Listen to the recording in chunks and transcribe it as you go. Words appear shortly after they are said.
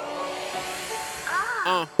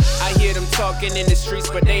I hear them talking in the streets,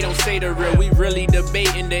 but they don't say the real. We really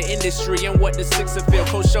debating the industry and what the sixer feel.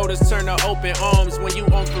 Cold shoulders turn to open arms when you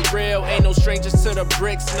on for real. Ain't no strangers to the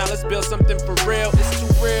bricks. Now let's build something for real. It's too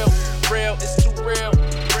real, real, it's too real,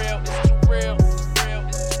 real, it's too real.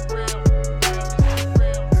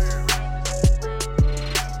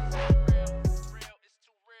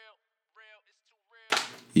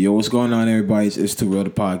 Yo, what's going on, everybody? It's Too Real, the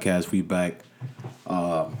podcast. We back.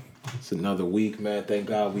 It's another week, man. Thank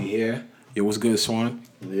God we here. Yo, what's good, Swan?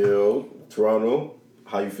 Yo, Toronto.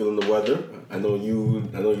 How you feeling the weather? I know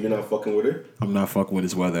you're not fucking with it. I'm not fucking with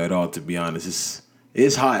this weather at all, to be honest.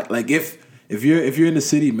 It's hot. Like if you're in the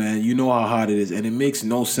city, man, you know how hot it is, and it makes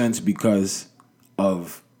no sense because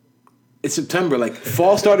of it's September. Like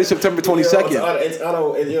fall started September 22nd.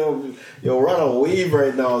 We're on a wave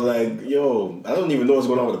right now. Like, yo, I don't even know what's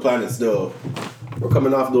going on with the planet still. We're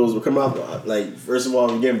coming off, like, first of all,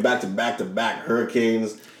 we're getting back to back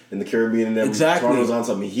hurricanes in the Caribbean and then exactly. Toronto's on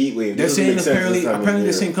some heat wave. They're saying apparently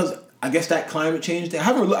they're saying because I guess that climate change.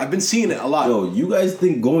 I've been seeing it a lot. Yo, you guys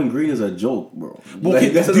think going green is a joke, bro?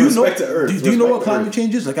 Okay, do you know what climate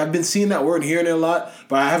change is? Like, I've been seeing that word, hearing it a lot,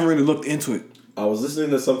 but I haven't really looked into it. I was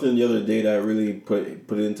listening to something the other day that really put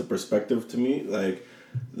it into perspective to me. Like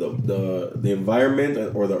the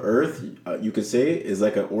environment or the earth, you could say, is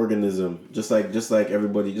like an organism. Just like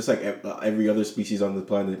every other species on the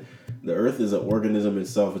planet, the earth is an organism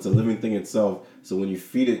itself. It's a living thing itself. So when you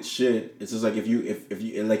feed it shit, it's just like if you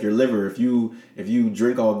like your liver, if you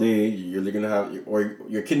drink all day, you're gonna have or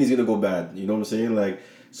your kidney's gonna go bad. You know what I'm saying? Like,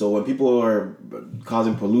 so when people are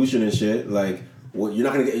causing pollution and shit, like, well, you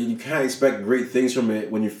can't expect great things from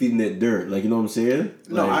it when you're feeding it dirt. Like, you know what I'm saying?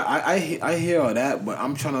 No, like, I hear all that, but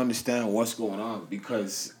I'm trying to understand what's going on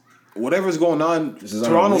because whatever's going on,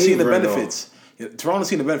 Toronto's seeing the benefits. Toronto's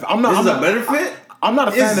seeing the benefit. I'm not a benefit? I'm not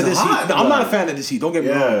a fan of this heat. No, I'm not a fan of this heat. Don't get me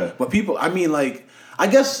wrong. But people, I mean, like, I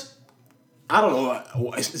guess, I don't know.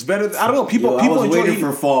 It's better. I don't know. People enjoy waiting heat.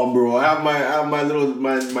 for fall, bro. I have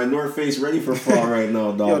my North Face ready for fall right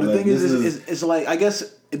now, dog. Yo, the thing is, it's like, I guess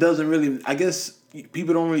it doesn't really. I guess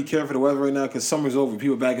people don't really care for the weather right now because summer's over.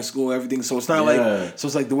 People back in school, everything. So it's not it's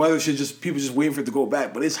like the weather people just waiting for it to go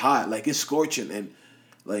back. But it's hot, like it's scorching, and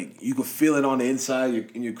like you can feel it on the inside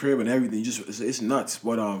in your crib and everything. It's nuts.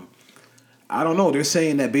 But I don't know. They're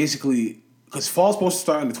saying that basically because fall's supposed to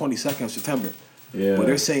start on the 22nd of September. Yeah. But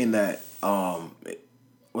they're saying that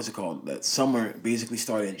what's it called? That summer basically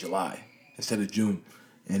started in July instead of June.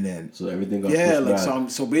 And then so everything got pushed back.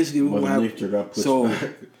 So basically we have back.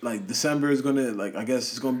 Like December is gonna I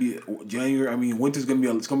guess it's gonna be January. I mean winter's gonna be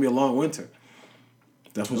a long winter.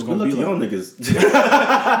 That's what's gonna be like. Good luck to y'all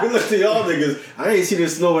niggas. Good luck to y'all niggas. I ain't seen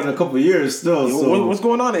this snow in a couple of years still. So what's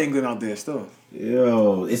going on in England out there still?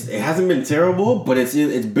 Yo, it hasn't been terrible, but it's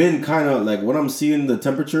been kind of like what I'm seeing the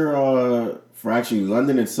temperature for actually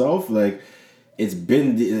London itself, like. It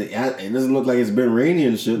doesn't look like it's been rainy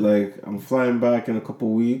and shit. Like, I'm flying back in a couple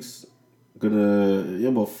weeks. But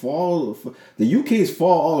fall. The UK is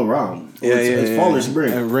fall all around. It's fall or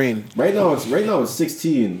spring and rain. Right now it's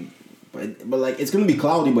 16, but like it's gonna be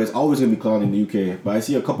cloudy, but it's always gonna be cloudy in the UK. But I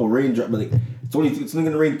see a couple raindrops. But like it's only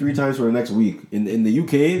gonna rain 3 times for the next week. In the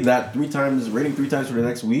UK, that raining 3 times for the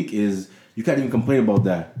next week is you can't even complain about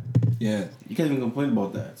that. Yeah, you can't even complain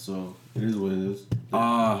about that. So it is what it is.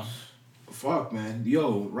 Fuck, man.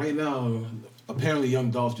 Yo, right now, apparently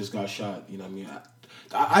Young Dolph just got shot. You know what I mean?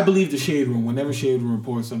 I believe the Shade Room. Whenever Shade Room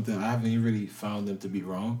reports something, I haven't really found them to be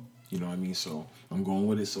wrong. You know what I mean? So I'm going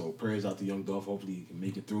with it. So prayers out to Young Dolph. Hopefully he can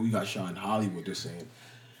make it through. He got shot in Hollywood, they're saying.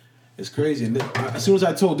 It's crazy. And as soon as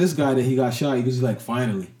I told this guy that he got shot, he was like,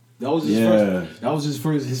 finally. That was his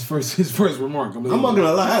first remark. I'm not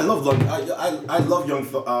gonna lie. I love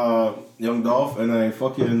Young Dolph,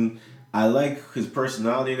 and I like his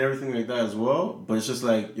personality and everything like that as well. But it's just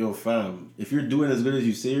like, yo, fam, if you're doing as good as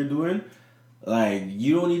you say you're doing, like,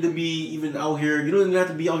 you don't need to be even out here. You don't even have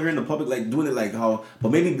to be out here in the public, like, doing it like how.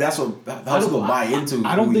 But maybe that's what people buy into.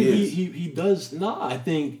 I don't think he does. No, I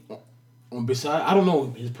think besides, I don't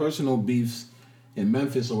know his personal beefs in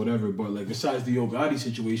Memphis or whatever. But like besides the Yo Gotti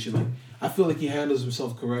situation, like I feel like he handles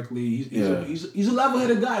himself correctly. He's a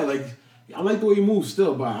level-headed guy. Like. I like the way he moves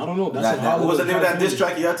still, but I don't know. What was the name of that diss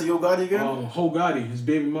track you had to Yo Gotti again? Ho Gotti, his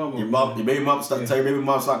baby mama. Your baby mama, tell your baby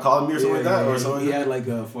mom stop calling me or something like that? Or something. He had like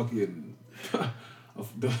a fucking...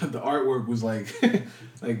 the artwork was like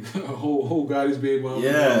Ho Gotti's baby mama.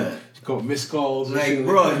 Yeah. She called missed calls. Like,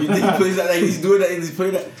 bro, you think he plays that? Like, he's doing that and he's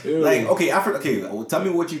playing that? Yeah. Like, okay, tell me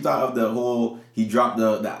what you thought of the whole... He dropped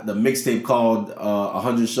the mixtape called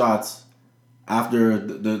 100 Shots. after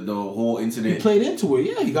the whole incident. He played into it.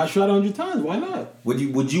 Yeah, he got shot 100 times. Why not? Would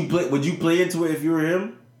you play into it if you were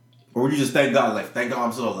him, or would you just thank God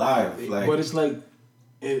I'm still alive? Like, but it's like,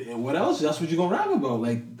 and what else? That's what you're gonna rap about.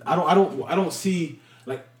 Like I don't see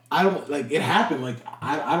like I don't like it happened. Like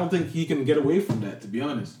I don't think he can get away from that. To be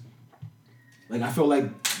honest, like I feel like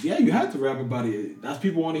yeah, you had to rap about it. That's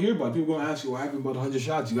people want to hear about it. People gonna ask you what happened about 100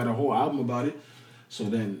 shots. You got a whole album about it. So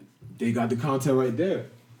then they got the content right there.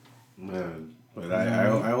 Man, but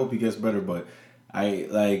I hope he gets better. But I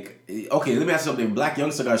like okay. Let me ask you something. Black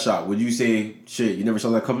youngster got shot. Would you say shit? You never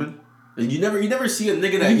saw that coming? You never see a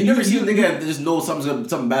nigga that just knows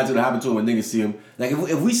something bad's gonna happen to him when niggas see him. Like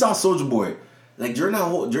if we saw Soulja Boy, like during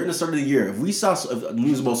the start of the year, if we saw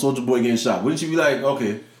news about Soulja Boy getting shot, wouldn't you be like,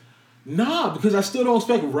 okay? Nah, because I still don't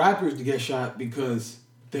expect rappers to get shot because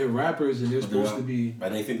they're rappers and they're supposed to be.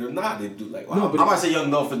 But they think they're not. They do like. Well, no, but I might say Young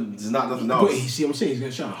Dolph is not nothing else. But you see what I'm saying? He's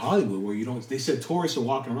getting shot in Hollywood where you don't. They said tourists are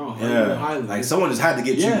walking around. Hollywood, like someone just had to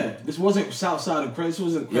get you. Yeah, this wasn't South Side of Crenshaw.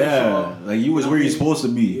 This wasn't Crenshaw. Yeah, like you was where you're supposed to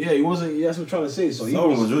be. Yeah, he wasn't. Yeah, that's what I'm trying to say. So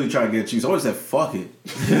someone was really trying to get you. Someone said, "Fuck it,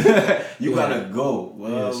 you gotta go."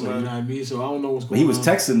 Well, so you know what I mean. So I don't know what's going on. He was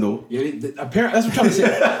texting though. Yeah, apparently that's what I'm trying to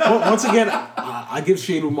say. Once again, I give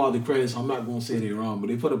Shade Room all the credit, so I'm not gonna say they're wrong, but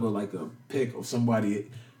they put up a pic of somebody.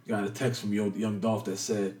 Got a text from Young Dolph that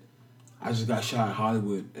said, "I just got shot in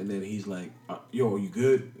Hollywood," and then he's like, "Yo, are you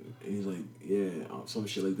good?" And he's like, "Yeah," some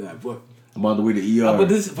shit like that. But I'm on the way to ER.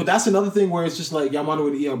 But that's another thing where it's just like, yeah, I'm on the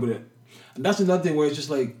way to ER. But that's another thing where it's just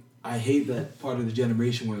like, I hate that part of the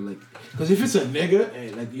generation where like, because if it's a nigga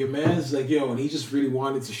and like your man's like, yo, and he just really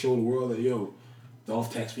wanted to show the world that yo,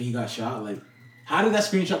 Dolph texted me, he got shot. Like, how did that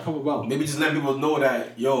screenshot come about? Maybe just let people know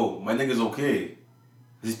that yo, my nigga's okay.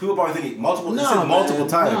 These people probably thinking multiple times.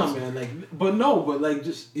 Nah, man. Like,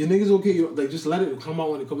 just your niggas okay. Like, just let it come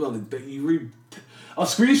out when it comes out. Like, you read a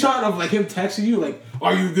screenshot of like him texting you, like,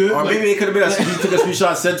 "Are you good?" Or like, maybe it could have been you took a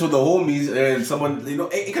screenshot sent to the homies and someone, you know,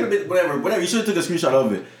 it could have been whatever. You should have took a screenshot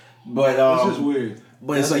of it. But it's just weird.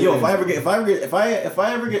 But it's like, yo, if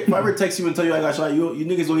I ever text you and tell you I got shot, you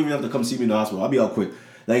niggas don't even have to come see me in the hospital. I'll be out quick.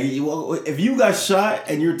 Like, if you got shot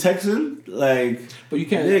and you're texting, like... But you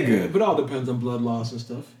can't... Nigga. But it all depends on blood loss and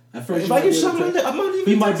stuff. At first, if I get shot, I'm not even...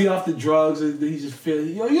 He might be off the drugs and he's just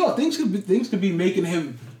feeling... Yo, things could be making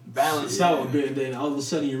him balance out a bit, and then all of a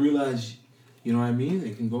sudden you realize, you know what I mean?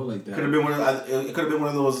 It can go like that. It could have been one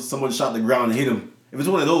of those, someone shot the ground and hit him. If it's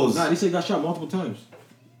one of those... Nah, they say he got shot multiple times.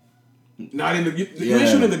 Not in the... You ain't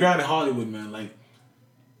shooting in the ground in Hollywood, man. Like,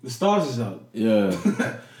 the stars is out. Yeah.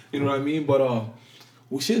 You know what I mean? But,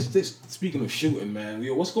 speaking of shooting, man,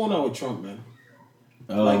 yo, what's going on with Trump, man?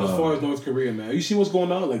 Like as far as North Korea, man, you see what's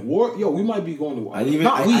going on? Like war, yo, we might be going to war. I didn't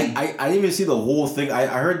even see the whole thing. I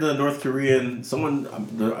heard the North Korean it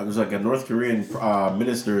was like a North Korean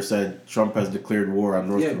minister said Trump has declared war on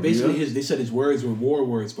North Korea. Yeah, basically they said his words were war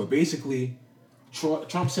words, but basically,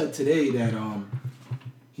 Trump said today that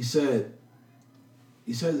he said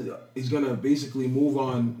he's gonna basically move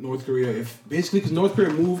on North Korea because North Korea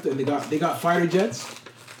moved and they got fighter jets.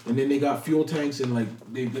 And then they got fuel tanks and like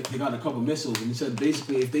they got a couple missiles. And he said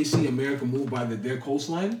basically if they see America move by their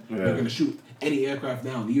coastline, they're gonna shoot any aircraft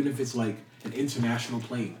down, even if it's like an international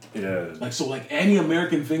plane. Yeah. Like so, like any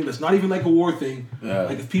American thing that's not even like a war thing. Yeah.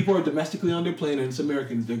 Like if people are domestically on their plane and it's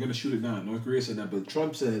Americans, they're gonna shoot it down. North Korea said that, but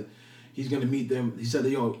Trump said he's gonna meet them. He said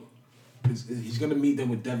that he's gonna meet them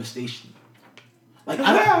with devastation. Like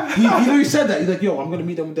he literally said that. He's like, yo, I'm gonna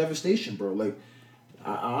meet them with devastation, bro. Like.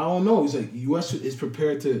 I don't know. He's like, U.S. is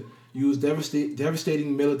prepared to use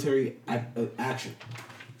devastating military action.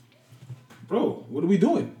 Bro, what are we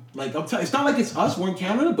doing? Like, it's not like it's us. We're in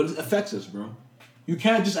Canada, but it affects us, bro. You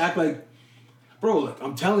can't just act like, bro. Like,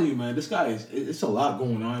 I'm telling you, man. This guy it's a lot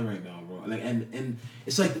going on right now, bro. Like, and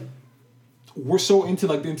it's like we're so into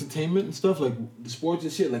like the entertainment and stuff, like the sports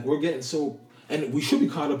and shit. Like, we're getting so, and we should be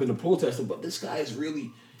caught up in the protesting, but this guy is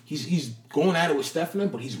really. He's going at it with Stephen,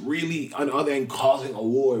 but he's really on the other end causing a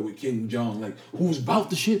war with Kim Jong, like who's about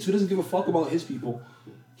the shit, so he doesn't give a fuck about his people.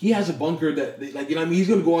 He has a bunker that, like, you know what I mean? He's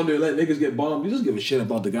gonna go under and let niggas get bombed. He doesn't give a shit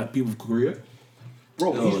about the people of Korea.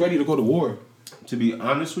 Bro, he's ready to go to war. To be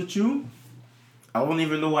honest with you, I don't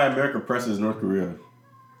even know why America presses North Korea.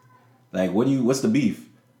 Like, what's the beef?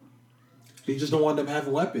 They just don't want them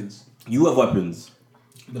having weapons. You have weapons.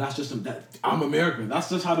 But that's just I'm American. That's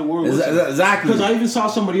just how the world works. Exactly. Because I even saw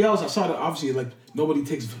somebody else. I saw that obviously like nobody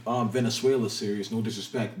takes Venezuela serious. No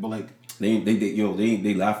disrespect, but like they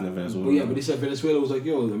laughing at Venezuela. But yeah, but they said Venezuela was like,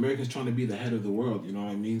 yo, the Americans trying to be the head of the world. You know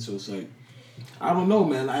what I mean? So it's like, I don't know,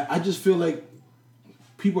 man. I just feel like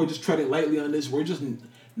people are just treading lightly on this. We're just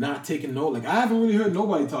not taking note. Like, I haven't really heard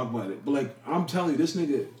nobody talk about it. But, like, I'm telling you, this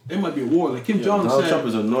nigga, it might be a war. Like, Kim Jong Donald said. Trump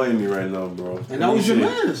is annoying me right now, bro. And that was your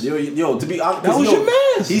man's. Yo, to be honest, that was your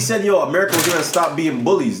man's. He said, America was gonna stop being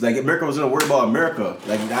bullies. Like, America was gonna worry about America.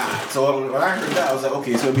 Like, that. So when I heard that, I was like,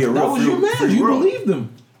 okay, it's gonna be a real that was your man. You believed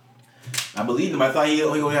him. I believed him. I thought he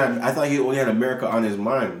only had America on his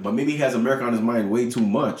mind, but maybe he has America on his mind way too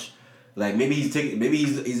much. Like maybe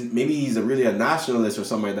he's really a nationalist or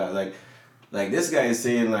something like that. Like this guy is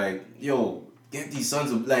saying like, yo, get these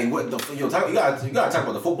sons of like what the you gotta talk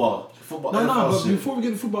about the football. No, but before we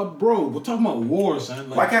get to football, bro, we're talking about wars, man.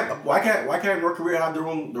 Like, why can't North Korea have their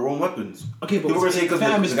own weapons? Okay, but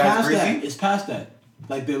it's past that. It's past that.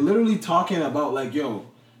 Like they're literally talking about like, yo,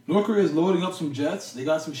 North Korea is loading up some jets. They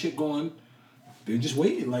got some shit going. They're just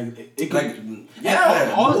waiting. Like it could, like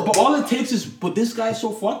yeah. All it takes is, but this guy's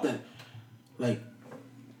so fucked that, like,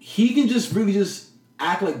 he can just really just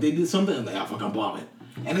act like they did something and like I fucking bomb it.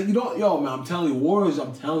 And then, yo man, I'm telling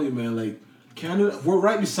you, man, like Canada, we're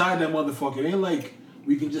right beside that motherfucker. It ain't like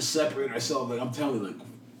we can just separate ourselves. Like I'm telling you, like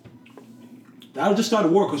that'll just start a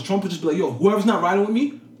war because Trump would just be like, yo, whoever's not riding with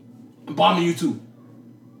me, I'm bombing you too.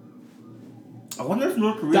 I wonder if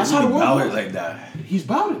North Korea is about it like that. He's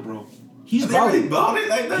about it, bro. He's about it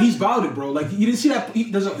like that. He's about it, bro. Like you didn't see that?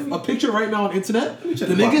 There's a picture right now on internet. The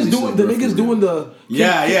niggas doing the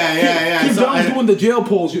Kim Jong's doing the jail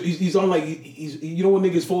pose. He's on like he's you know when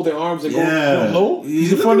niggas fold their arms and go low.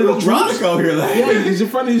 He's in front of the troops. Out here, like. Yeah, he's in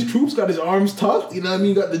front of his troops. Got his arms tucked. You know what I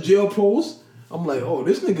mean? Got the jail pose. I'm like, oh,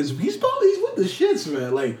 this nigga's he's with the shits,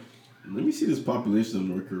 man. Like. Let me see this population of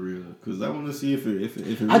North Korea because I want to see if it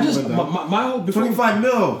really I just my whole 25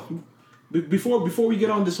 mil. Before we get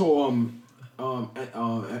on this whole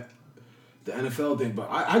the NFL thing, but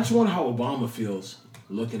I just wonder how Obama feels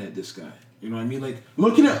looking at this guy. You know what I mean? Like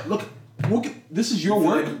look at this is your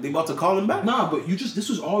work. Like they about to call him back? Nah, but this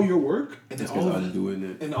was all your work, and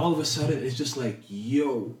then all of a sudden it's just like,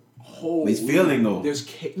 yo, holy. He's failing though. No,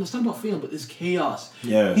 it's not about failing, but there's chaos.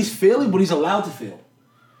 Yeah, he's failing, but he's allowed to fail.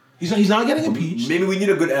 He's not getting impeached. Maybe we need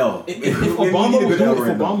a good L. If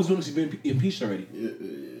Obama was doing this, he'd be impeached already.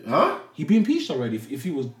 Huh? He'd be impeached already if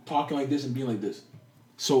he was talking like this and being like this.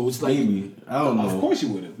 So it's like maybe I don't know. Of course he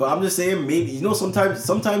wouldn't. But I'm just saying maybe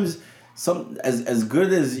sometimes as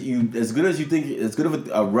good as you think as good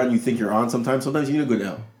of a run you think you're on. Sometimes you need a good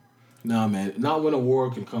L. Nah, man. Not when a war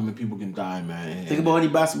can come and people can die, man. Think about any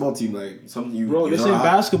basketball team, like something you. Bro, this ain't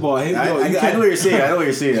basketball. Hey, I know what you're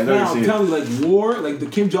saying. I'm telling you, like war, like the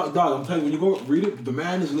Kim Jong dog. I'm telling you, when you go read it, the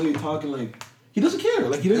man is literally talking like he doesn't care.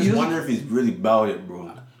 Like he doesn't. I wonder if he's really about it,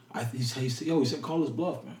 bro. He said call his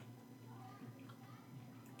bluff, man.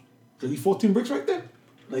 So he's 14 bricks right there.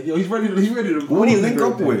 Like yo, he's ready to. Who would he link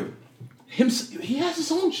up with? Him. He has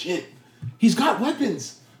his own shit. He's got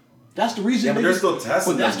weapons. That's the reason. Yeah, but they're still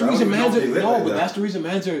testing. But that's the reason that's the reason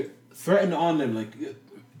mans are threatening on them. Like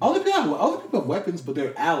other people have weapons, but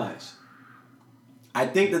they're allies. I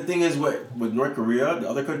think the thing is with North Korea, no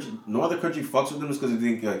other country fucks with them is because they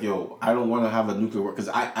think like, yo, I don't want to have a nuclear war because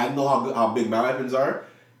I know how big my weapons are.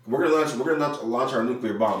 We're gonna launch our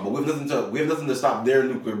nuclear bomb, but we have nothing to stop their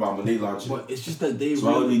nuclear bomb when they launch it. But it's just that they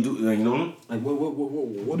really do, like, you know. Like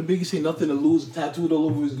what did Biggie say? Nothing to lose, tattooed all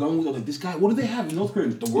over his guns. Like this guy, what do they have in North Korea?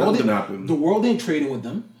 The world ain't trading with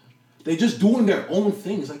them. They just doing their own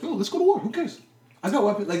things. Like yo, let's go to war. Who cares? I got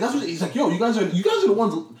weapons. Like that's what he's like. Yo, you guys are the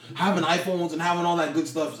ones having iPhones and having all that good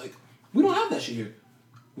stuff. It's like we don't have that shit here.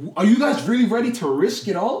 Are you guys really ready to risk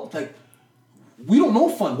it all? Like. We don't know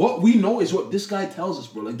fun. What we know is what this guy tells us,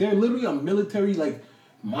 bro. Like they're literally a military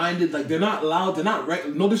minded. Like they're not allowed. They're not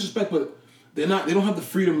no disrespect, but they don't have the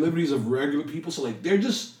freedom liberties of regular people. So like they're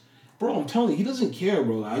just, bro. I'm telling you, he doesn't care,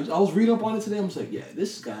 bro. I was reading up on it today. I'm just like, yeah,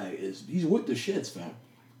 this guy he's with the shits, fam.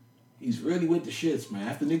 He's really with the shits, man.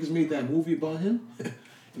 After niggas made that movie about him,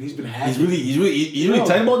 and he's been happy. He's really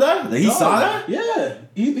tight about that. Like he saw that. Yeah,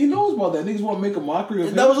 he knows about that. Niggas want to make a mockery of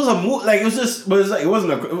him. That was just a movie. Like it was just, but it's like it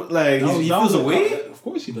wasn't he feels away. Of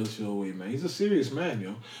course he does feel away, man. He's a serious man,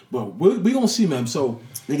 yo. But we gonna see, man. So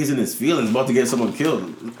niggas in his feelings about to get someone killed.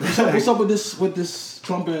 What's up with this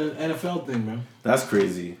Trump and NFL thing, man? That's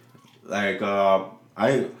crazy. Like I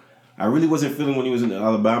really wasn't feeling when he was in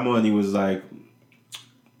Alabama and he was like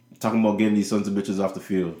talking about getting these sons of bitches off the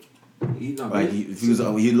field. He'd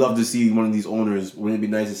love to see one of these owners. Wouldn't it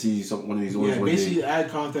be nice to see one of these owners? Yeah, basically add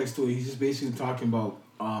context to it. He's just basically talking about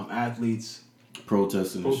athletes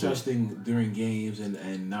protesting during games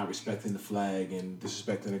and not respecting the flag and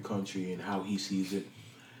disrespecting the country and how he sees it.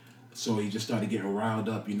 So he just started getting riled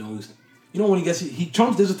up. You know when he gets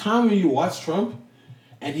Trump. There's a time when you watch Trump,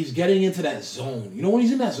 and he's getting into that zone. You know when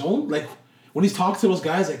he's in that zone, like when he's talking to those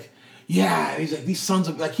guys, like. yeah, and he's like, these sons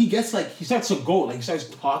of, like, he gets, like, he starts to go, like, he starts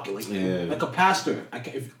talking, like, like a pastor,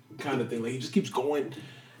 kind of thing. Like, he just keeps going,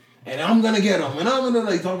 and I'm gonna get him, and I'm gonna,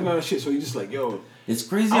 like, talking all that shit. So he's just like, yo. It's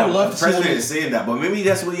crazy. I would love to see the president is saying that, but maybe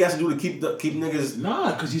that's what he has to do to keep niggas.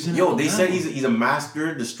 Nah, because he's in. Yo, they said he's a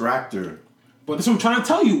master distractor. But that's what I'm trying to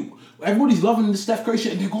tell you. Everybody's loving the Steph Curry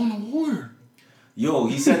shit, and they're going to war. Yo,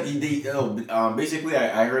 he said basically,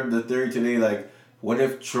 I heard the theory today. Like, what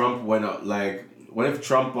if Trump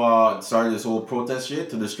started this whole protest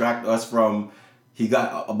shit to distract us from? He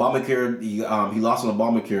got Obamacare. He lost on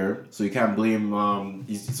Obamacare, so he can't blame.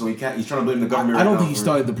 He's trying to blame the government. I don't think he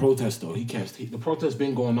started the protest though. He can't. The protest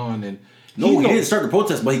been going on, and he didn't start the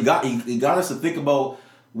protest, but he got us to think about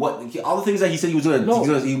all the things that he said he was gonna. No,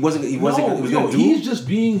 he wasn't gonna do. He's just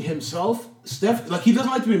being himself. Steph, like, he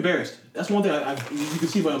doesn't like to be embarrassed. That's one thing you can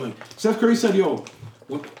see by him. Like, Steph Curry said, "Yo,"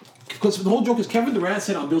 because the whole joke is Kevin Durant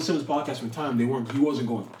said on Bill Simmons' podcast from time he wasn't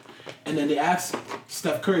going. And then they asked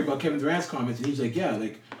Steph Curry about Kevin Durant's comments, and he's like, yeah,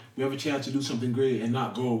 like, we have a chance to do something great and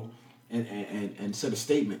not go and set a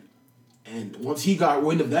statement. And once he got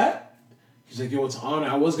wind of that, he's like, yo, it's an honor.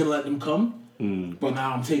 I was going to let them come, but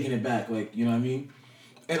now I'm taking it back. Like, you know what I mean?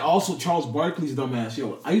 And also Charles Barkley's dumbass.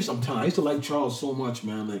 Yo, I used to like Charles so much,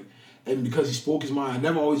 man. Like, and because he spoke his mind, I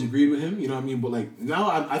never always agreed with him, you know what I mean? But, like, now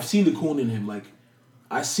I've seen the coon in him. Like,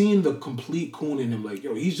 I seen the complete coon in him. Like,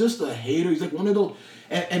 yo, he's just a hater. He's like one of those,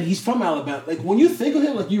 and he's from Alabama. Like, when you think of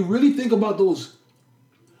him, like, you really think about those.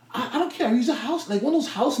 I don't care. He's a house, like one of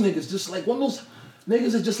those house niggas, just like one of those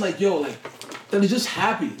niggas that just like, yo, like, that is just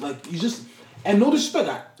happy. Like, he's just, and no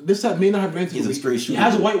disrespect, this may not have been to He's a straight shooter. He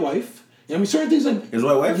has a white wife. I mean, certain things like his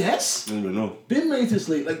white wife. Yes, I don't even know. Been married to this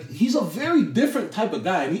lady. Like, he's a very different type of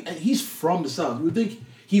guy, and he's from the South. You would think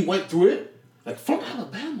he went through it, like, from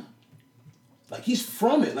Alabama. Like, he's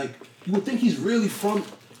from it. Like, you would think he's really from.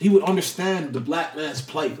 He would understand the black man's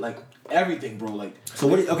plight, like everything, bro. Like, so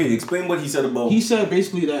what? Okay, explain what he said about. He said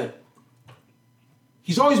basically that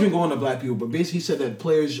he's always been going to black people, but basically he said that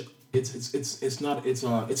players, it's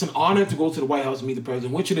an honor to go to the White House and meet the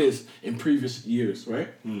president, which it is in previous years, right?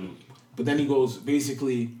 But then he goes,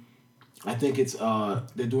 basically, I think it's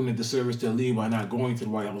they're doing a disservice to the league by not going to the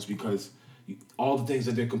White House because all the things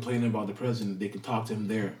that they're complaining about the president, they can talk to him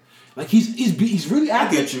there. Like, he's really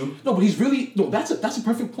active. I get you. No, but he's really that's a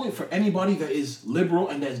perfect point for anybody that is liberal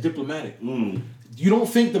and that is diplomatic. You don't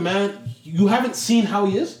think the man, you haven't seen how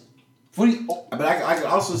he is? But I can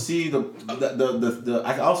also see the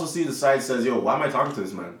I can also see the side that says, yo, why am I talking to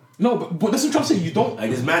this man? No, but that's what I'm trying to say. You don't,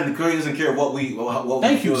 like, this man Curry doesn't care what we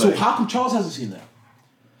thank you. So like. how come Charles hasn't seen that?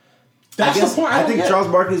 That's the point. I think Charles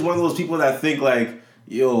Barkley is one of those people that think like,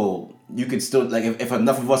 yo, you could still, like, if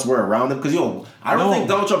enough of us were around him, because yo, I don't think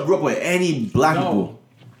Donald Trump grew up with any black people.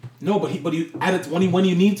 No, but he when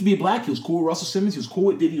he needed to be black, he was cool with Russell Simmons, he was cool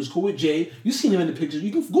with Diddy, he was cool with Jay. You've seen him in the pictures.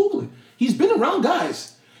 You can Google it. He's been around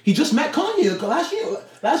guys. He just met Kanye last year.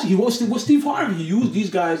 He was with Steve Harvey. He used these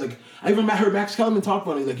guys. Like, I even heard Max Kellerman talk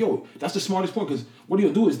about it. He's like, yo, that's the smartest point, because what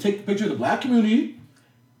he'll do is take a picture of the black community,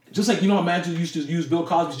 just like, you know how Magic used to use Bill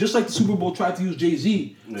Cosby, just like the Super Bowl tried to use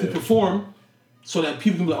Jay-Z to perform, so that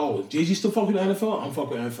people can be like, oh, Jay-Z still fuck with the NFL? I'm fuck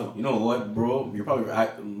with the NFL. You know what, bro? You're probably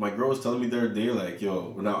right. My girl was telling me the other day, like, yo,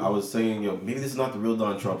 when I was saying, yo, maybe this is not the real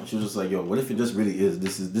Donald Trump. And she was just like, yo, what if it just really is?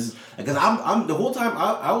 This is because I'm the whole time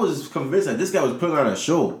I was convinced that this guy was putting on a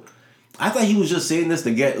show. I thought he was just saying this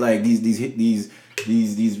to get like these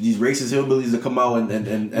racist hillbillies to come out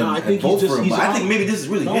and I think vote for him. But I think maybe this is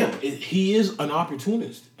really him. He is an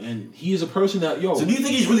opportunist, and he is a person that, yo. So do you think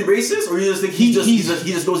he's really racist, or you just think he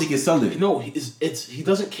just knows he can sell it? No, he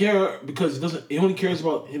doesn't care because he only cares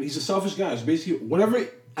about him. He's a selfish guy. So basically, whatever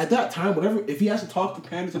at that time, if he has to talk to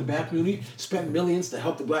pander to the black community, spend millions to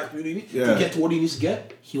help the black community to get to what he needs to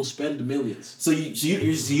get, he'll spend the millions. So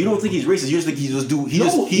you don't think he's racist? You just think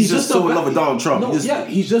he's just so in love with Donald Trump. No,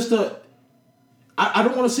 he's just a. I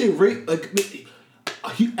don't want to say race. Like,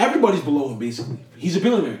 everybody's below him basically. He's a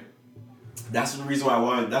billionaire. That's the reason why I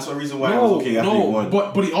won. That's the reason why I was okay after he won.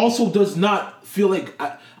 But he also does not feel like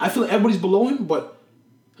I feel like everybody's below him, but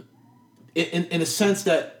in a sense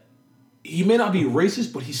that he may not be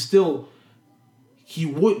racist, but he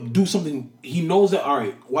would do something. He knows that, all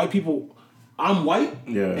right, white people, I'm white,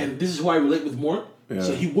 and this is who I relate with more. Yeah.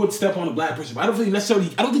 So he would step on a black person. But I don't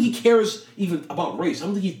think he cares even about race. I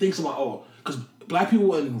don't think he thinks about, because black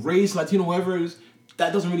people and race, Latino, whoever it is,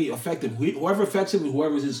 that doesn't really affect him. Whoever affects him is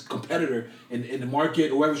whoever's his competitor in the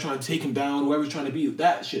market, whoever's trying to take him down, whoever's trying to be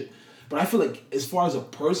that shit. But I feel like as far as a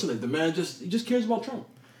person, like, the man he just cares about Trump.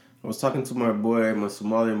 I was talking to my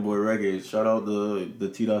Somalian boy Reggae. Shout out the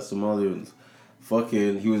T-Dot Somalians.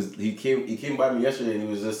 Fucking, he came by me yesterday and he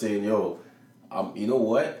was just saying, yo, you know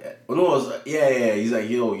what? No, it was, yeah. He's like,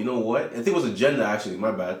 yo, you know what? I think it was Agenda, actually.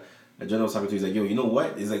 My bad. Agenda was talking to. He's like, yo, you know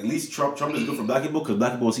what? He's like, at least Trump is good for black people because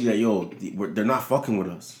black people will see that, yo, they're not fucking with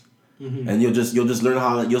us. Mm-hmm. And you'll just learn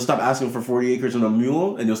how you'll stop asking for 40 acres and a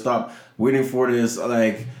mule, and you'll stop waiting for this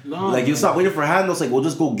you'll stop waiting for handles. Like, we'll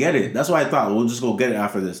just go get it. That's what I thought. We'll just go get it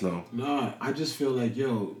after this. No. Nah, I just feel like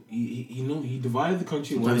he divided the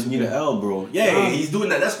country. Sometimes you need an L, bro. Yeah, he's doing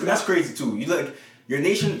that. That's crazy too. You like your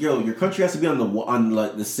nation, your country has to be on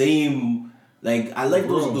like the same. Like I like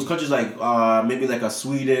those countries like maybe like a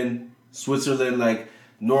Sweden, Switzerland, like.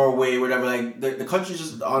 Norway, whatever, like the country's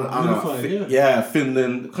just on unified,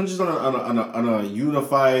 Finland. The country's on a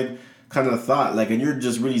unified kind of thought, like, and you're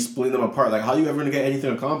just really splitting them apart. Like, how are you ever gonna get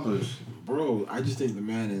anything accomplished, bro? I just think the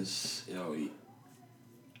man is,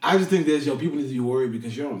 I just think there's people need to be worried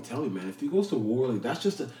because I'm telling you, man, if he goes to war, like that's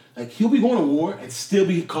just he'll be going to war and still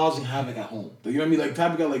be causing havoc at home. You know what I mean? Like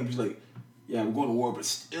type of guy like. Yeah, we're going to war, but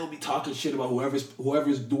still be talking shit about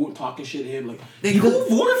whoever's doing talking shit to him. Like, who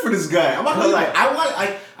voted for this guy? I'm not gonna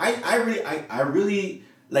lie. I really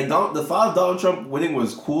like the thought of Donald Trump winning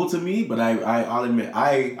was cool to me, but I'll admit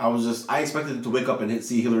I expected him to wake up and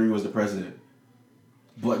see Hillary was the president.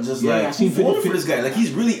 But just who voted for this guy? Like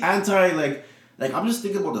he's really anti like I'm just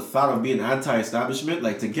thinking about the thought of being anti-establishment,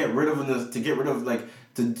 like to get rid of like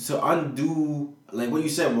to undo. Like what you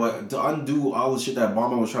said, to undo all the shit that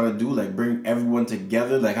Obama was trying to do, like bring everyone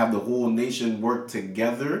together, like have the whole nation work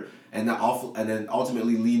together, and then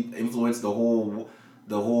ultimately influence the whole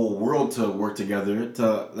world to work together.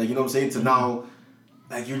 To like you know what I'm saying. To now,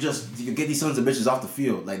 like you get these sons of bitches off the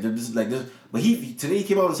field, like they're just like this. But today he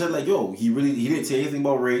came out and said like, yo, he didn't say anything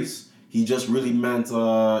about race. He just really meant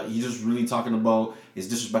he's just really talking about it's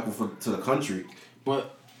disrespectful to the country.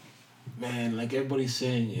 But. Man, like everybody's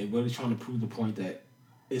saying, everybody's trying to prove the point that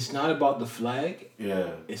it's not about the flag. Yeah.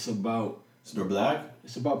 It's about... they're black?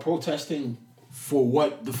 It's about protesting for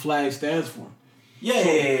what the flag stands for.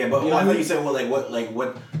 Yeah. But I thought you said, well,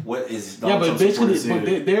 what is Donald Trump basically,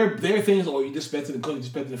 but their things, you disrespecting the country,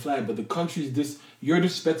 disrespecting the flag, but the country's you're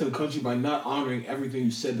disrespecting the country by not honoring everything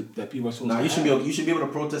you said that people are supposed to. You should be able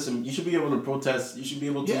to protest, and you should be able to protest. You should be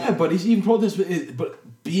able to. Yeah, but he's even protest, but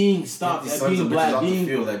being stopped, being black, being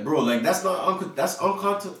feel like bro, like that's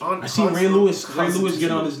unconscious. I seen Ray Lewis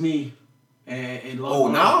get on his knee. And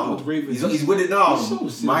now he's with it now.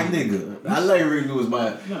 My nigga, I like Ray Lewis.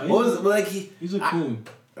 He's a coon.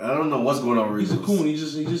 I don't know what's going on with Ray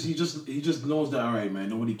Lewis. He's a coon. He just knows that. All right, man.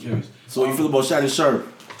 Nobody cares. So you feel about Shannon Sharpe?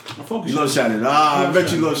 You love Shannon. I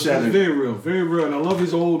bet you love Shannon. He's very real, very real. And I love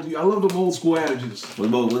them old school adages. What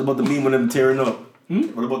about the meme when him tearing up?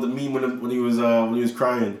 What about the meme when he was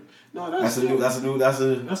crying? No, that's a Southern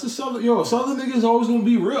Southern niggas always gonna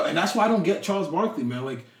be real, and that's why I don't get Charles Barkley, man.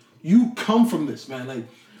 Like. You come from this, man. Like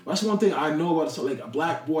that's one thing I know about. Like a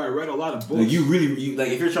black boy, I read a lot of books. Like you like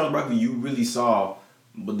if you're Charles Barkley, you really saw,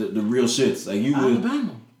 the real shits. Like you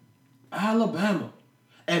Alabama,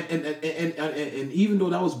 and even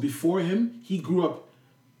though that was before him, he grew up.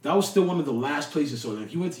 That was still one of the last places. So like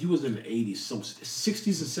he was in the 80s, so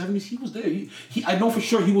 60s and 70s. He was there. I know for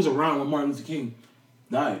sure he was around when Martin Luther King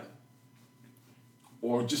died,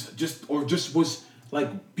 or just was.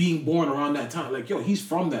 Like being born around that time, like he's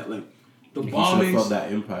from that. Like the bombings, felt that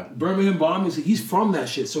impact. Birmingham bombings. He's from that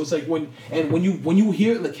shit. So it's like when you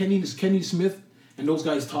hear like Kenny Smith and those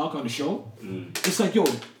guys talk on the show, it's like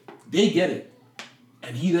they get it,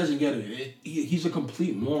 and he doesn't get it. He's a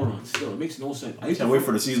complete moron. Still, it makes no sense. I can't wait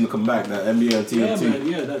for the season to come back. That NBA TNT. Yeah, man.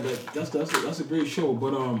 Yeah, that's a great show.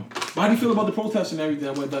 But how do you feel about the protests and everything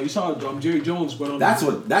that went down? You saw Jerry Jones, but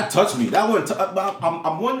that touched me. That one.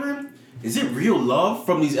 I'm wondering. Is it real love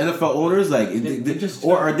from these NFL owners? Like, is this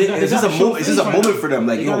a moment for them?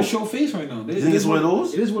 Like, they got to show face right now. You think it's one of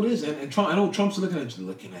those? It is what it is. And Trump, I know Trump's looking at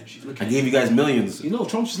you. I gave you guys millions.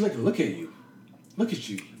 Trump's just look at you. Look at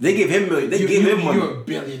you. They gave him millions. They gave him money. You're a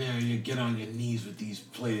billionaire. You get on your knees with these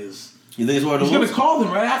players. You think it's one of those? He's gonna call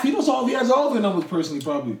them right after. He has all their numbers personally,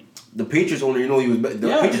 probably. The Patriots owner,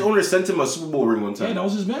 Patriots owner sent him a Super Bowl ring one time. Yeah, that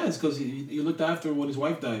was his man's because he looked after him when his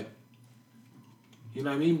wife died. You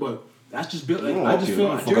know what I mean? But. That's just built. Like, I just feel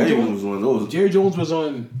like Jerry Jones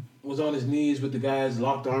was on his knees with the guys,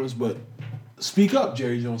 locked arms. But speak up,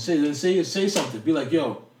 Jerry Jones. Say something. Be like,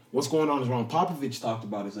 yo, what's going on is wrong. Popovich talked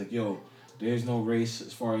about it. It's like, yo, there's no race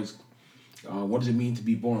as far as what does it mean to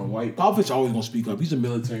be born white. Popovich always gonna speak up. He's a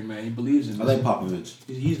military man. He believes in. I like Popovich.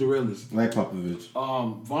 He's the realist. I like Popovich.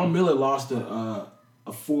 Von Miller lost a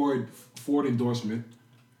Ford endorsement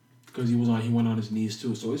because he went on his knees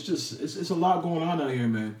too. So it's a lot going on out here,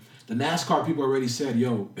 man. The NASCAR people already said,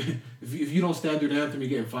 yo, if you don't stand through the anthem, you're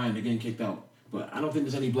getting fined. They're getting kicked out. But I don't think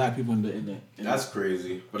there's any black people in the That's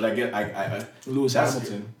crazy. But I Lewis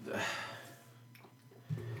Hamilton.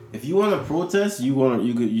 If you want to protest,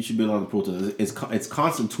 you should be allowed to protest. It's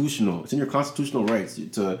constitutional. It's in your constitutional rights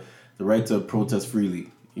the right to protest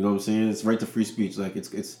freely. You know what I'm saying? It's right to free speech. Like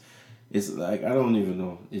it's like I don't even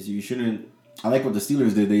know. You shouldn't. I like what the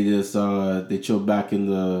Steelers did. They just they chilled back in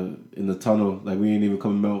the tunnel. Like we ain't even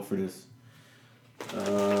coming out for this.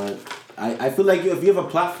 I feel like if you have a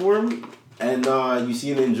platform and you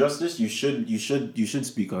see an injustice, you should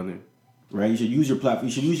speak on it, right? You should use your platform.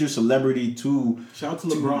 You should use your celebrity to shout out to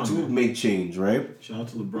LeBron to make change, right? Shout out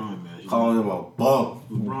to LeBron, man. Calling him a bum.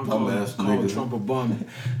 LeBron calling Trump a bum.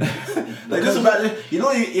 Like this about if he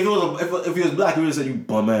was black, he would have said you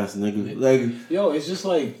bum ass nigga. Like yo, it's just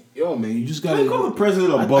like yo, man, you just gotta call the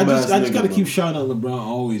president a bum ass nigga. I just gotta keep shouting out LeBron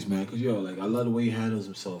always, man, because yo, like I love the way he handles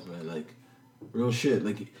himself, man. Like real shit.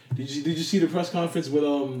 Like did you see the press conference with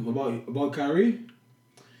about Kyrie?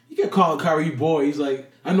 You can call Kyrie boy. He's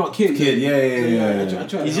like, I'm not kid. Yeah. I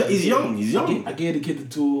try he's young. I gave the kid the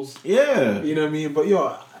tools. Yeah. You know what I mean? But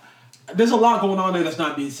yo, there's a lot going on there that's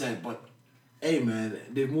not being said. But hey, man,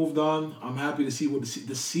 they've moved on. I'm happy to see what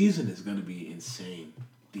the season is going to be insane.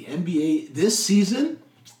 The NBA this season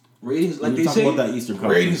ratings, like they say, about that Eastern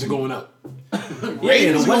Conference. Ratings are going up.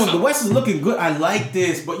 The West is looking good. I like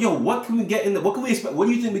this, but yo, what can we get in what can we expect? What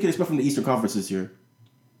do you think we can expect from the Eastern Conference this year?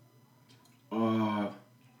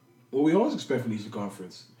 Well, we always expect from the Eastern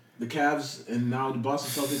Conference. The Cavs and now the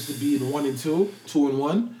Boston Celtics to be in 1-2,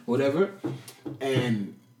 2-1, whatever.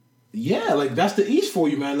 And yeah, like that's the East for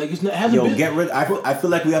you, man. Like it hasn't been. Get rid. I feel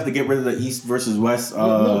like we have to get rid of the East versus West.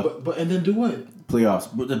 But and then do what? Playoffs.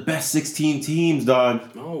 But the best 16 teams,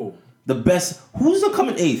 dog. No. The best. Who's gonna come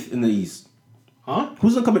in 8th in the East? Huh?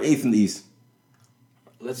 Who's gonna come in 8th in the East?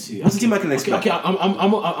 Let's see. What's the team I can expect? Okay, I'm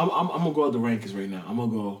gonna go at the rankings right now. I'm gonna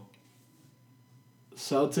go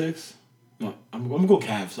Celtics. No, I'm gonna go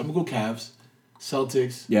Cavs.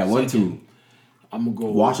 Celtics. Yeah, 1-2. I'm gonna go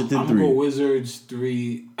Washington. I'm 3. gonna go Wizards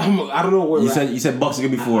 3. I don't know where you said Bucks are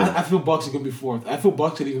gonna be 4. I feel Bucks are gonna be 4th. I feel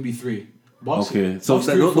Bucks could even be 3. Bucks, okay, so Bucks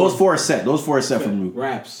those 4 are set. Those 4 are set from you.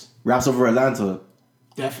 Raps over Atlanta.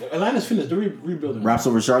 Atlanta's finished. They're rebuilding. Raps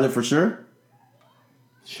over Charlotte for sure.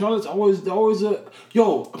 Charlotte's always a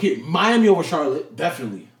okay. Miami over Charlotte,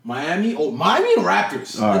 definitely. Miami and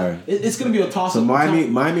Raptors. All right. It's gonna be a toss up. So Miami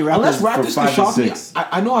Raptors, unless Raptors for 5 and 6.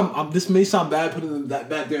 I know I'm. This may sound bad putting that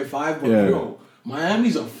back there at 5, but yo,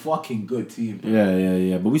 Miami's a fucking good team. Bro.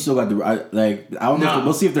 Yeah. But we still got I don't know.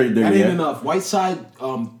 We'll see if they're that ain't enough. Whiteside,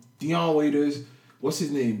 Dion Waiters, what's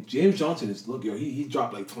his name? James Johnson is he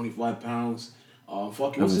dropped like 25 pounds.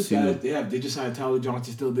 What's this guy? They just signed Tyler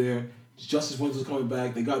Johnson still there. Justice Winslow's coming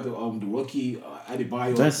back. They got the rookie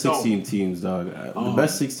Adebayo. Best 16 teams, dog. The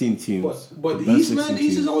best 16 teams. But the East, man, the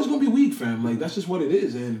East is always gonna be weak, fam. Like that's just what it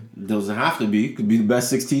is, and doesn't have to be. Could be the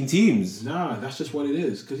best 16 teams. Nah, that's just what it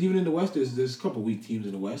is. Because even in the West, there's a couple weak teams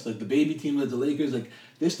in the West, like the baby team, like the Lakers. Like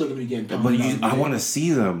they're still gonna be getting. But I want to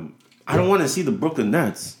see them. I don't want to see the Brooklyn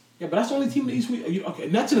Nets. Yeah, but that's the only team in the East. Okay,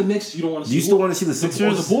 Nets and the Knicks, you don't want to see. Do you still want to see the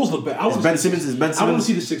Sixers? The Bulls look bad. Is Ben Simmons? I want to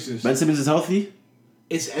see the Sixers. Ben Simmons is healthy.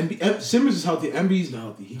 Simmons is healthy. Embiid's not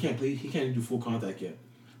healthy. He can't play. He can't even do full contact yet.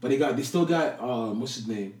 But they still got what's his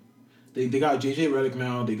name? They got JJ Redick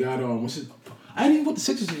now. They got what's his? I didn't even put the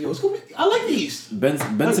Sixers in here. It's gonna be. I like the East. Ben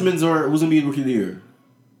Simmons or who's gonna be Rookie of the Year?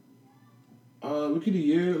 Rookie of the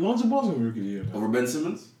Year. Lonzo Ball's gonna be Rookie of the Year. Over Ben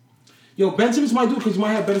Simmons? Yo, Ben Simmons might do it because he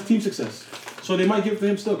might have better team success. So they might give it to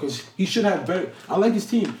him still because he should have better. I like his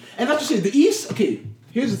team. And not to say the East. Okay,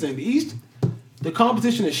 here's the thing. The East. The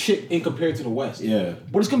competition is shit in compared to the West. Yeah.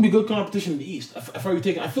 But it's going to be good competition in the East. If I were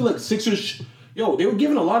taking, I feel like Sixers, they were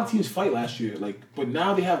giving a lot of teams fight last year. But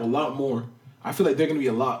now they have a lot more. I feel like they're going to be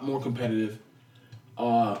a lot more competitive.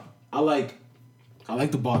 I like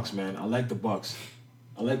the Bucks, man. I like the Bucks.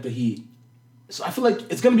 I like the Heat. So I feel like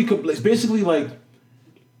it's going to be, it's basically like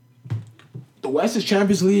the West is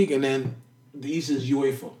Champions League and then the East is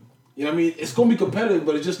UEFA. You know what I mean? It's going to be competitive,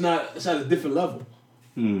 but it's just not, it's at a different level.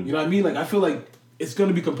 You know what I mean? Like I feel like it's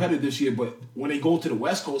gonna be competitive this year, but when they go to the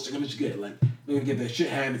West Coast, they're gonna get that shit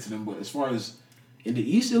handed to them. But as far as in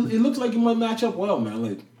the East, it looks like it might match up well, man.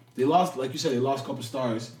 Like they lost, like you said, they lost a couple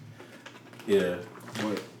stars. Yeah.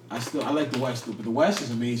 But I like the West, but the West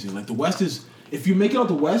is amazing. Like the West is, if you make it out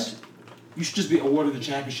the West, you should just be awarded the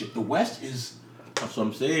championship. The West is. That's what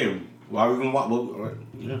I'm saying. Why are we even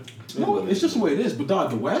yeah. No, it's just the way it is. But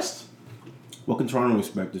dog, the West. What can Toronto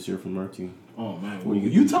expect this year from our team? Oh man, well,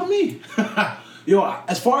 you tell me. Yo,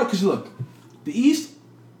 as far as because look, the East,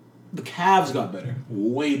 the Cavs got better,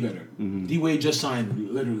 way better. D Wade just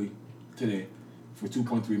signed literally today for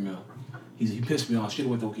 $2.3 million. He pissed me off. Should have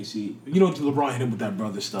went to OKC. You know, LeBron hit him with that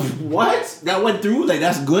brother stuff. What? That went through? Like,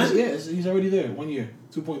 that's good? Yeah, he's already there. 1 year.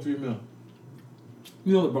 2.3 mil.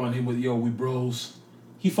 You know LeBron hit him with, yo, we bros.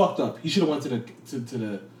 He fucked up. He should have went to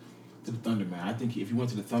the Thunder, man. I think if he went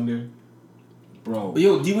to the Thunder, bro. But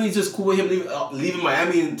yo, D-Wade's just cool with him leaving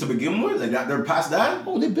Miami to begin with? Like, they're past that?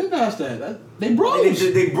 Oh, they've been past that. They bros.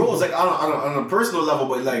 They bros, like, on a personal level,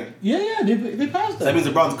 but, like... Yeah, they passed that. So that means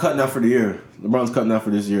LeBron's cutting out for the year. LeBron's cutting out for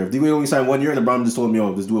this year. If D-Wade only signed 1 year, LeBron just told him,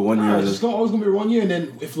 yo, just do it 1 year. It's just always going to be 1 year, and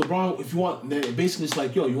then if you want, then basically it's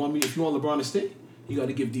like, yo, if you want LeBron to stay, you got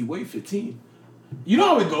to give D-Wade 15. You know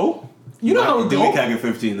how it go. You know how it go. D-Wade can't get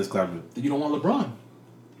 15 in this climate. Then you don't want LeBron.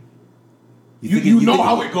 You know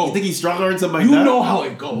how it go. You think he's stronger in something like that? You know how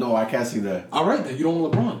it go. No, I can't see that. All right, then you don't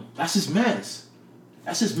want LeBron. That's his man's.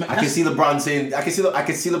 That's his man. I can see LeBron saying. I can see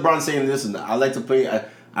LeBron saying, "Listen, I like to play. I'm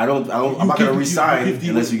not gonna resign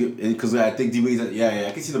unless you get because I think D-Wade. Yeah.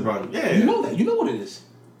 I can see LeBron. Yeah. You know that. You know what it is.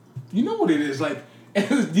 You know what it is. Like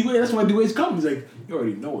D-Wade. That's why D-Wade's coming. He's like, you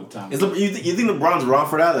already know what time. You think LeBron's wrong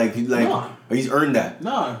for that? Nah. Or he's earned that.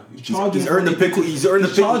 Nah, he's earned the pick. He's earned the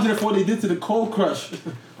pick. Charging it for what they did to the Cold Crush.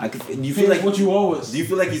 You feel like what you owe us. Do you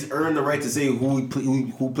feel like he's earned the right to say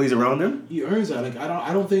who plays around him? He earns that. Like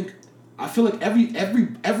I don't think. I feel like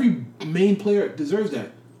every main player deserves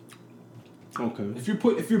that. Okay. If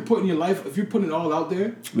you're putting your life, if you're putting it all out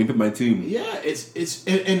there. Let me pick my team. Yeah, it's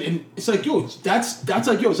it's like yo, that's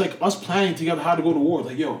like yo, it's like us planning together how to go to war.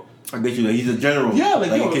 Like yo. I get you. He's a general. Yeah,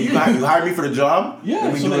 like yo, okay, you hired me for the job. Yeah,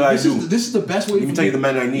 let me so do like, what I do. This is the best way. Let me tell you the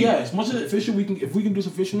man I need. Yeah, as much as official if we can do this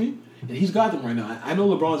efficiently, and he's got them right now. I know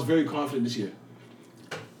LeBron's very confident this year.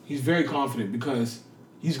 He's very confident because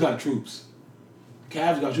he's got troops.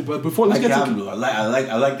 Cavs got troops, but before let's get to I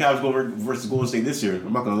like Cavs versus Golden State this year.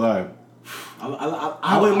 I'm not gonna lie.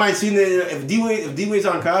 I wouldn't mind seeing it if D-Wade's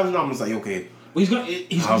on Cavs. I'm just like okay. Well,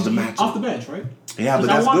 he's off the bench, right? Yeah, but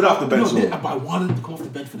that's good off the bench. But I wanted him to come off the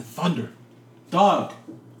bench for the Thunder. Dog.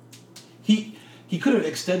 He could have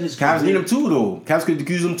extended his Cavs need him too, though. Cavs could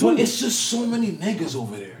accuse him too. But it's just so many niggas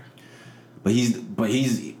over there. But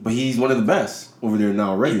he's one of the best over there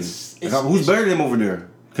now already. Who's better than him over there?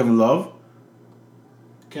 Kevin Love.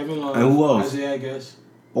 And who else? Isaiah, I guess.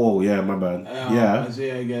 Oh yeah, my bad. Yeah,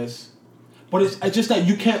 Isaiah, I guess. But it's just that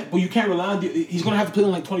you can't rely on. He's gonna have to play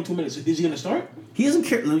in like 22 minutes. Is he gonna start? He doesn't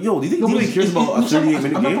care. Yo, do you think he cares about a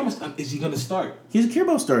 38-minute game? Is he gonna start? He doesn't care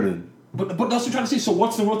about starting. But that's what I'm trying to say. So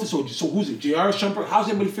what's the rotation? So who's it? J.R. Shumpert? How's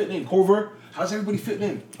everybody fitting in? Corver? How's everybody fitting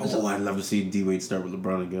in? I'd love to see D-Wade start with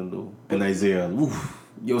LeBron again though, and Isaiah. Oof.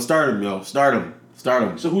 Yo, start him. Start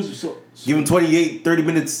him. So who's give him 28, 30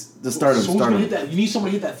 minutes to start him. So who's gonna hit that? You need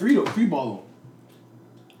somebody to hit that three ball.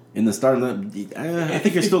 In the starting, I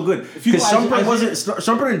think you're still good because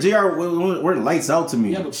Shumpert and JR weren't lights out to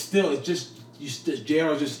me. Yeah, but still, it's just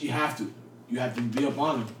JR. Just you have to be up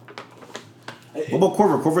on him. What about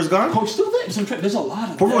Corver? Corver's gone. Coach still there. There's a lot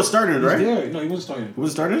of. Corver was starting, right? There. No, he wasn't starting. He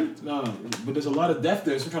wasn't starting? No, but there's a lot of depth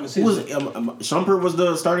there. So I'm trying to say. Shumpert was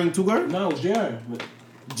the starting two guard. No, it was JR.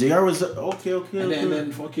 JR was okay. And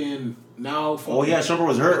then fucking now. Oh yeah, Shumpert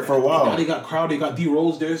was hurt for a while. Now they got Crowder. They got D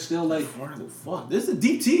Rose there still. Like fuck, this is a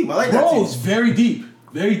deep team. I like that team. Bro, it's very deep,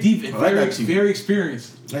 and very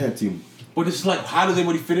experienced. I like that team. But it's like, how does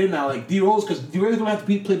everybody fit in now? Like D Rose, because D Rose is gonna have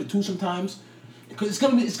to play the two sometimes. Because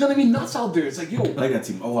it's gonna be nuts out there. It's like, yo, I like that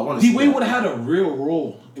team. Oh, I want to. D-Wade would have had a real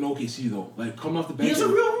role in OKC though, like coming off the bench. He has a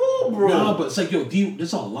real role, bro. Nah, but it's like, yo,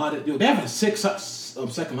 there's a lot of they have a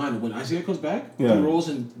second line when Isaiah comes back. Yeah. D Rose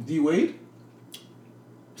and D-Wade.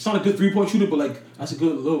 It's not a good 3-point shooter, but like that's a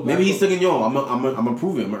good little. Maybe he's thinking, yo, I'm gonna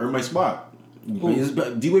prove it. I'm gonna earn my spot.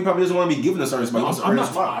 D-Wade probably doesn't want to be given a starting spot.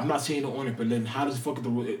 I'm not saying no on it, but then how does it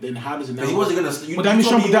now? He wasn't gonna. But that means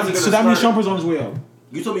Shumpert's on his way out.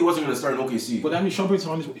 You told me he wasn't going to start in OKC. But that means Shumpert's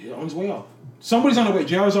on his way out. Somebody's on the way.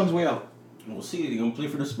 JR's on his way out. We'll see. He's going to play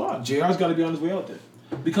for the spot. JR's got to be on his way out there.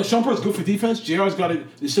 Because Shumpert's good for defense. JR's got to.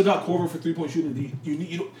 They still got Corver for 3-point shooting.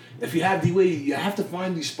 If you have D-Wade, you have to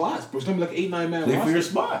find these spots. But it's going to be like 8-9 man. Play for your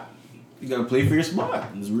spot. You got to play for your spot.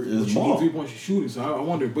 It's you need 3-point shooting. So I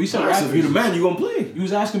wonder. But you said Raptors. If you're the man, you're going to play. He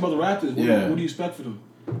was asking about the Raptors. What do you expect for them?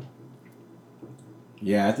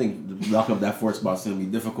 Yeah, I think locking up that fourth spot's gonna be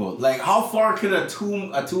difficult. Like, how far can a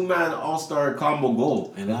two-man all-star combo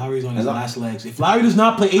go? And Lowry's on his last legs. If Lowry does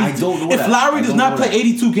not play 82, I don't know if Lowry does not play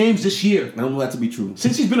 82 games this year, I don't know that to be true.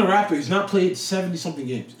 Since he's been a Raptor, he's not played 70-something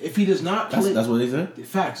games. If he does not play, that's what they said.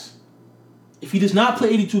 Facts. If he does not play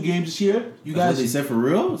 82 games this year, you guys. What they said for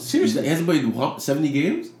real? Seriously, he hasn't played 70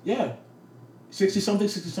 games. Yeah,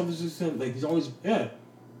 60-something. Like he's always yeah.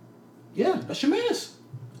 That's your man's.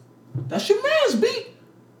 That's your man's, B.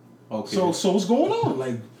 Okay. So what's going on?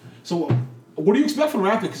 Like, so what do you expect from the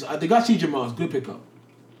Raptors? Because they got CJ Miles, good pickup.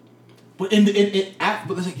 But but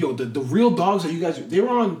it's like, yo, the real dogs that you guys, they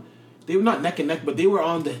were not neck and neck, but they were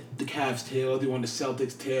on the Cavs' tail. They were on the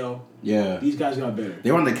Celtics' tail. Yeah. These guys got better.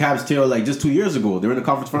 They were on the Cavs' tail like just 2 years ago. They were in the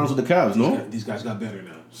conference finals with the Cavs, no? These guys got better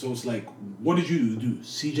now. So it's like, what did you do?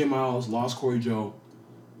 CJ Miles lost Corey Joe.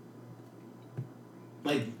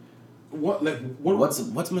 Like, what? Like, what?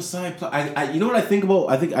 What's Masai? You know what I think about?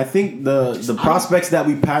 I think the prospects that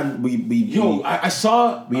we I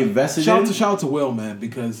saw we invested shout in. Shout out to Will, man,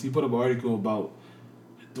 because he put up an article about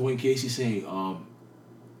Dwayne Casey saying,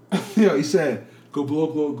 he said, Bruno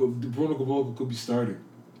Caboclo could be starting.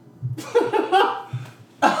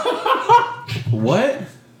 What?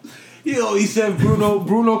 He said Bruno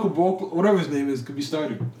Caboclo, whatever his name is, could be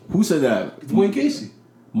starting. Who said that? Dwayne Casey.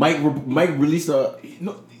 Mike released a.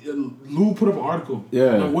 No, Lou put up an article.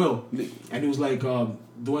 Yeah. No, Will, and it was like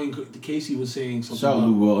Dwayne Casey was saying something. Shout out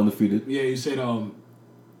Lou Will, undefeated. Yeah, he said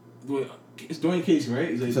it's Dwayne Casey, right?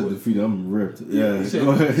 He's like, he said defeated. I'm ripped. Yeah. He said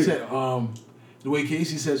Dwayne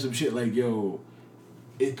Casey said some shit like, yo,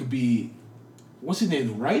 it could be, what's his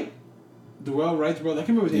name? Wright? Darrell Wright's brother. I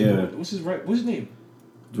can't remember his name. Yeah. What's his name?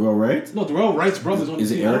 Darrell Wright? No, Darrell Wright's brother's on the team.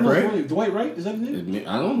 Is it Eric Wright? Dwight Wright? Is that his name?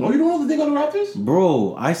 I don't know. Oh, you don't know the thing on the Raptors?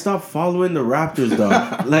 Bro, I stopped following the Raptors,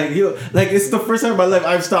 dog. like it's the first time in my life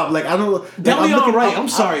I've stopped. Like I don't. Like, Delion Wright. I'm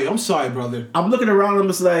sorry, brother. I'm looking around. I'm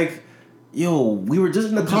just like, yo, we were just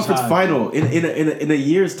in the conference final in a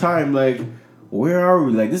year's time. Like, where are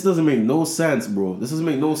we? Like, this doesn't make no sense, bro. This doesn't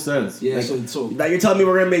make no sense. Yeah. Like, So now you're telling me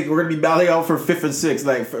we're gonna be battling out for 5th and 6th,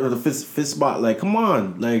 like for the fifth spot. Like, come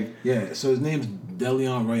on, like. Yeah. So his name's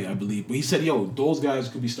Delion Wright, I believe. But he said, yo, those guys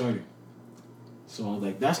could be starting. So I was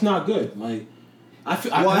like, that's not good. Like,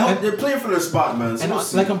 They're playing for their spot, man. So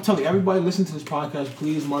like I'm telling you, everybody listen to this podcast,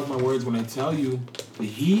 please mark my words when I tell you the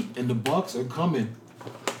Heat and the Bucks are coming.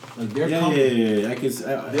 Like, they're coming. Yeah.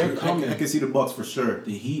 They're coming. I can see the Bucks for sure.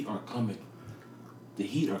 The Heat are coming. The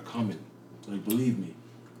Heat are coming. Like, believe me.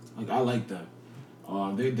 Like, I like them.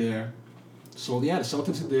 They're there. So, yeah, the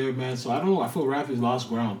Celtics are there, man. So, I don't know. I feel Raptors lost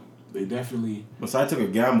ground. They definitely... Masai took a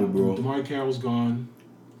gamble, bro. DeMar Carroll's gone.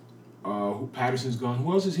 Patterson's gone.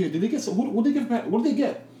 Who else is here? Did they get some... What did they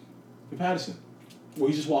get for Patterson? Well,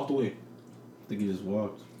 he just walked away. I think he just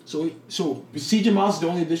walked. So CJ Miles is the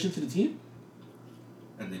only addition to the team?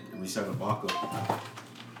 And we signed Ibaka.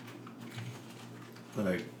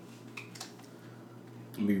 Like,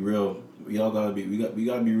 be real. We gotta be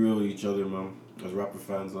real with each other, man. As Raptor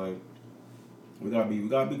fans, like, we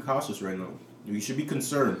gotta be cautious right now. We should be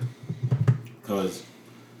concerned, cause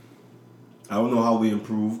I don't know how we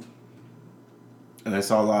improved, and I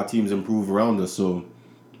saw a lot of teams improve around us, so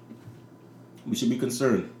we should be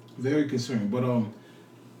concerned. Very concerned, but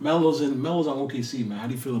Melo's on OKC, man. How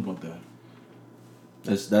do you feel about that?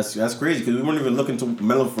 That's crazy because we weren't even looking for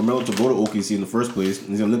Melo to go to OKC in the first place, and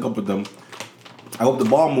he's gonna link up with them. I hope the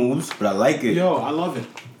ball moves, but I like it. Yo, I love it.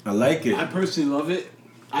 I like it. I personally love it.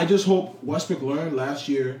 I just hope Westbrook learned last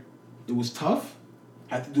year. It was tough.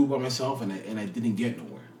 I had to do it by myself, and I didn't get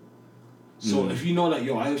nowhere. So if you know that,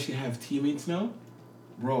 yo, I actually have teammates now,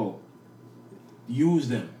 bro, use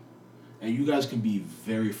them. And you guys can be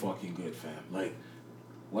very fucking good, fam. Like,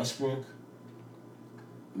 Westbrook,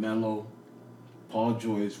 Melo, Paul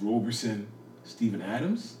George, Roberson, Steven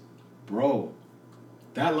Adams. Bro,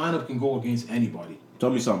 that lineup can go against anybody. Tell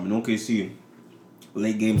me something. In OKC,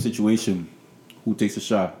 late game situation, who takes a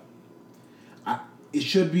shot? It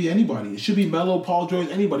should be anybody. It should be Melo, Paul George,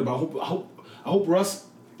 anybody. But I hope Russ.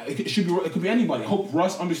 It could be anybody. I hope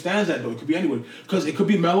Russ understands that though. It could be anybody because it could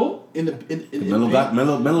be Melo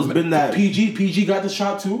Melo's been that. PG got the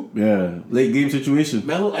shot too. Yeah, late game situation.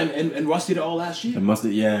 Melo and Russ did it all last year. Russ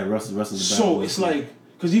is the bad. So it's like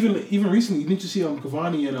because even recently, didn't you see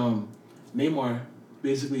Cavani and Neymar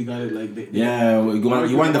basically got it like you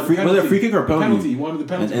wanted the free kick or penalty? He wanted the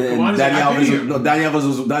penalty. And Daniel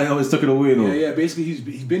Alves took it away though. Yeah. Basically,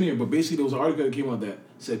 he's been here, but basically there was an article that came out that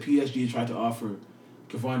said PSG tried to offer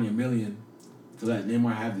Cavani $1 million to let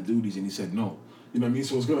Neymar have the duties, and he said no. You know what I mean?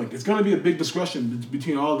 So it's gonna be a big discussion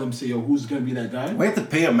between all of them. Say, yo, who's gonna be that guy? We have to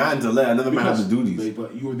pay a man to let another man have the duties.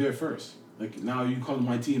 But you were there first. Like now you come to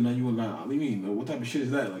my team, now you will not. What do you mean? What type of shit is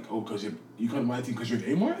that? Like, oh, because you come to my team because you're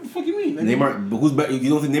Neymar? What the fuck you mean? Like, Neymar, but who's better? You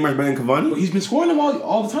don't think Neymar's better than Cavani? But he's been scoring them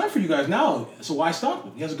all the time for you guys now. So why stop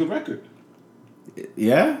him? He has a good record.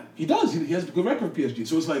 Yeah, he does. He has a good record for PSG.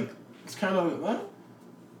 So it's like it's kind of.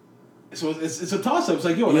 So it's a toss up. It's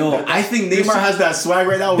like I think Neymar has that swag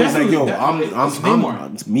right now. It's like I'm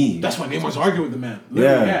Neymar. It's me. That's why Neymar's arguing with the man.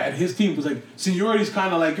 Literally, yeah, and his team was like seniority's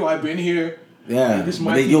kind of like I've been here. Yeah,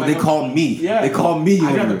 they call me. Yeah, they call me.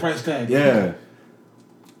 I got the price tag. Yeah.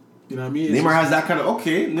 You know what I mean? Neymar has that kind of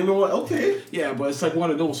okay. Yeah, but it's like one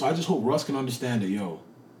of those. So I just hope Russ can understand that. Yo,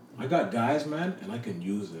 I got guys, man, and I can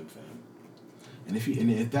use them, fam. And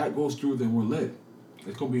if that goes through, then we're lit.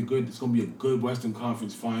 It's gonna be a good Western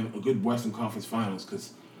Conference Finals.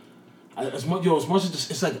 Because as much as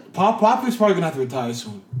it's like Popovic's probably gonna have to retire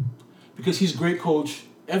soon, because he's a great coach.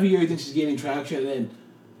 Every year he thinks he's gaining traction, and then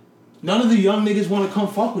none of the young niggas want to come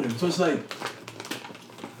fuck with him. So it's like,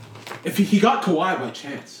 if he got Kawhi by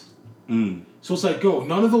chance. So it's like, yo,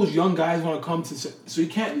 none of those young guys want to come to. So he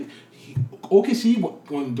can't. OKC,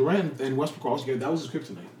 when Durant and Westbrook were all together, that was his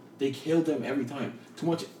kryptonite. They killed them every time. Too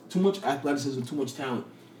much athleticism, too much talent.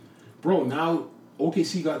 Bro, now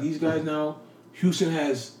OKC got these guys now. Houston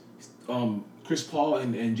has Chris Paul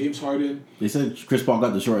and James Harden. They said Chris Paul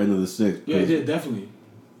got the short end of the stick. Yeah, he did, definitely.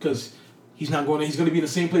 Because he's not going. He's going to be in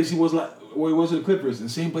the same place he was where he was with the Clippers, in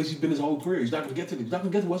the same place he's been his whole career. He's not going to get to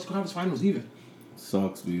the Western Conference Finals even.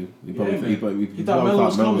 Sucks, dude. He thought Melo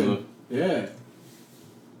was coming. Yeah.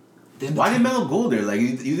 Why did Melo go there? Like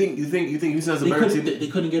you think Houston has a better team? They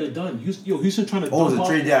couldn't get it done. Houston trying to dump off,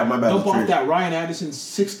 trade. Yeah, my bad. Dump off that Ryan Addison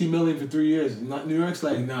 $60 million for 3 years. New York's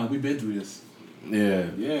like, nah, we've been through this.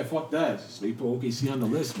 Yeah, fuck that. So they put OKC on the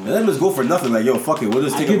list, man. And let them just go for nothing. Like, yo, fuck it. We'll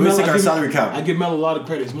just take our salary cap. I give Melo a lot of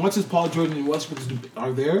credit. As much as Paul George and Westbrook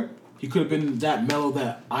are there, he could have been that Melo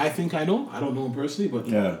that I think I know. I don't know him personally, but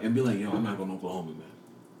and be like, yo, I'm not going to Oklahoma, man.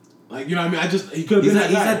 Like, you know what I mean? He could have been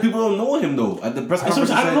that guy. He said people don't know him, though. At the press conference,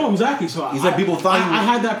 I don't know him exactly. So he said people thought I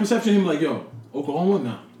had that perception of him, like, yo,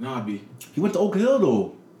 Oklahoma? Nah, B. He went to Oak Hill,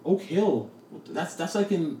 though. Oak Hill? That's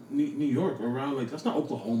like in New York, around, like, that's not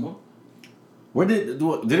Oklahoma. Where is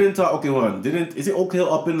it Oak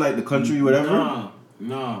Hill up in, like, the country, whatever?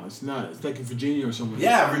 Nah, it's not. It's like in Virginia or something.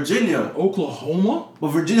 Yeah, Virginia. Oklahoma? But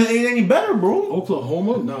Virginia ain't any better, bro.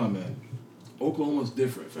 Oklahoma? Nah, man. Oklahoma's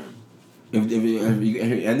different, fam. And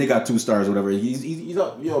they got 2 stars, or whatever. He's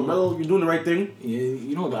up. Yo, Melo, you're doing the right thing. Yeah,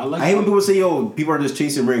 you know, I hate when people say, yo, people are just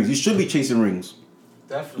chasing rings. You should be chasing rings.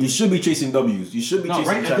 Definitely. You should be chasing W's. You should be chasing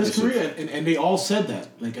championships. At his career, and they all said that.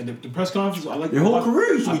 Like, at the press conference, your whole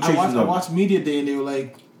career you should be chasing them. I watched Media Day, and they were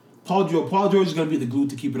like, Paul George is going to be the glue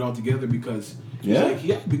to keep it all together, because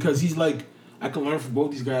because he's like, I can learn from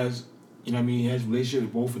both these guys. You know what I mean? He has a relationship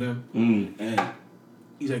with both of them. And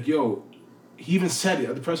he's like, yo, he even said it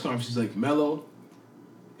at the press conference. He's like, Melo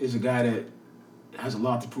is a guy that has a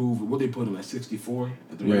lot to prove. What they put him at 64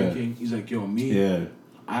 at the ranking. He's like, yo,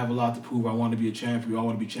 I have a lot to prove. I want to be a champion. We all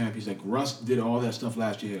want to be champions. Like, Russ did all that stuff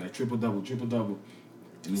last year. Like, triple-double. And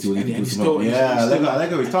he still... I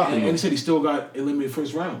like what he's talking about. And he said he still got eliminated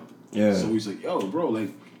first round. Yeah. So he's like, yo, bro,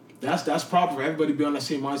 like, that's proper for everybody to be on that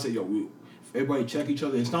same mindset. Yo, everybody check each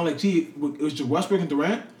other. It's not like, it was just Westbrook and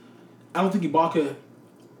Durant. I don't think Ibaka...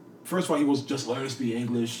 First of all, he was just learning to speak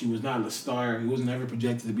English. He was not a star. He wasn't ever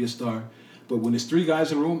projected to be a star. But when there's 3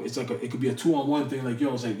 guys in the room, it's like it could be a 2-on-1 thing. Like,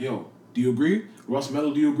 yo, it's like, yo, do you agree? Russ,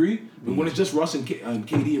 Melo, do you agree? But when it's just Russ and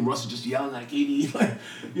KD, and Russ is just yelling at KD, like,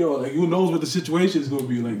 yo, like, who knows what the situation is going to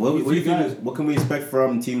be? Like, what can we expect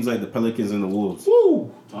from teams like the Pelicans and the Wolves?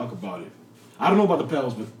 Woo! Talk about it. I don't know about the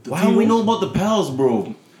Pels, but why don't we know about the Pels,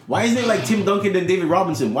 bro? Why isn't it like Tim Duncan and David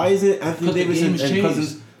Robinson? Why is it Anthony Davis and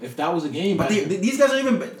Cousins? If that was a game, but these guys are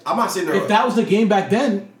even. I'm not saying if that was the game back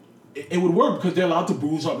then, it would work because they're allowed to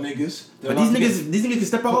bruise up niggas. But these niggas can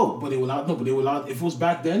step out. But they were allowed. If it was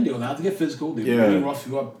back then, they were allowed to get physical. They would really rough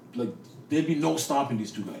you up. Like, there'd be no stopping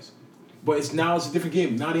these 2 guys. But it's a different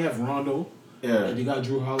game. Now they have Rondo. Yeah. And you got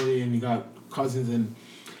Drew Holiday and you got Cousins, and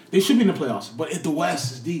they should be in the playoffs. But the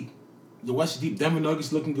West is deep. The West is deep. Denver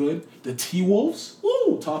Nuggets looking good. The T-Wolves.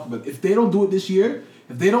 Woo! Talk about it. If they don't do it this year.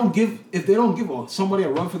 If they don't give somebody a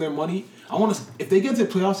run for their money, if they get to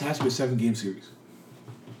the playoffs, it has to be a 7-game series.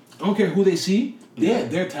 I don't care who they see.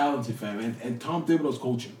 They're talented, fam. And Tom Thibodeau's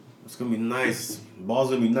coaching. It's gonna be nice. Ball's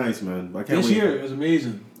gonna be nice, man. I can't wait. This year is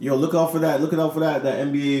amazing. Yo, look out for that. Look out for that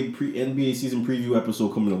NBA season preview episode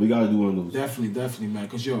coming up. We gotta do one of those. Definitely, man.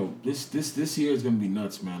 Cause yo, this year is gonna be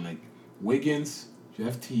nuts, man. Like Wiggins,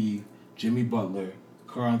 Jeff Teague, Jimmy Butler,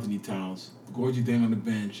 Karl Anthony Towns, Gorgie Deng on the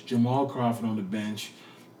bench, Jamal Crawford on the bench.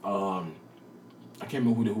 I can't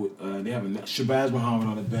remember who they have. Shabazz Muhammad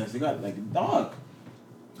on the bench. They got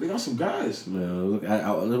They got some guys. Man, look,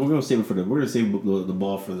 we're gonna save it for we're gonna save the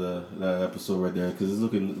ball for that episode right there because it's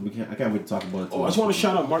looking. I can't wait to talk about it. I just want to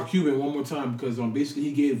shout out Mark Cuban one more time because basically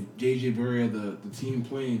he gave JJ Barea the team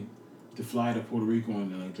plane to fly to Puerto Rico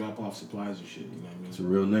and drop off supplies and shit. You know what I mean? It's a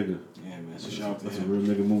real nigga. Yeah, man. So shout out to him. That's a real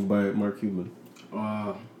nigga move by Mark Cuban.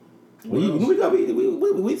 What do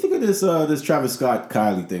you think of this Travis Scott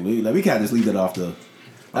Kylie thing? We can't just leave that off the.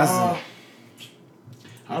 I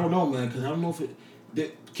don't know, man, because I don't know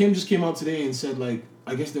if Kim just came out today and said, like,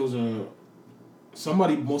 I guess there was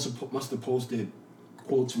somebody must have posted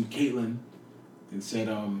quotes from Caitlyn and said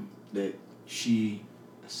that she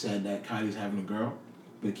said that Kylie's having a girl,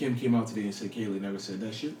 but Kim came out today and said Caitlyn never said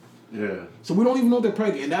that shit. Yeah. So we don't even know they're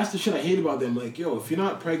pregnant, and that's the shit I hate about them. Like, yo, if you're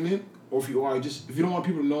not pregnant, or if you are, just if you don't want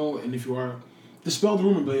people to know, and if you are, dispel the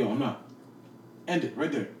rumor and be like, yo, I'm not. End it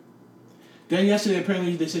right there. Then yesterday,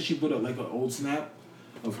 apparently, they said she put up like an old snap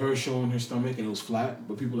of her showing her stomach and it was flat,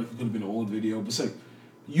 but people like it could have been an old video. But it's like,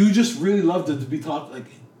 you just really love to be talked like,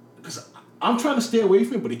 because I'm trying to stay away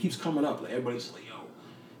from it, but it keeps coming up. Like everybody's like, yo,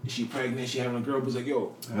 is she pregnant? Is she having a girl? But it's like,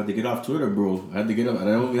 yo, I had to get off Twitter, bro. I had to get up. I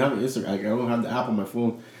don't even have Instagram. I don't have the app on my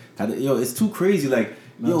phone. It's too crazy. Like,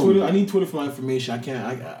 yo, Twitter. I need Twitter for my information. I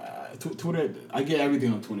can't. Twitter. I get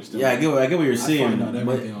everything on Twitter still. Yeah, I get what you're saying. Find out but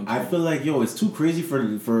everything on Twitter. I feel like, yo, it's too crazy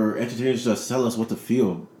for entertainers to just tell us what to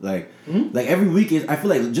feel. Like, like every week, I feel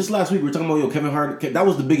like just last week we were talking about, yo, Kevin Hart. That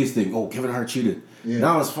was the biggest thing. Oh, Kevin Hart cheated. Yeah.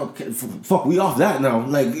 Now it's fuck. We off that now.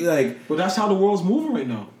 Like. But that's how the world's moving right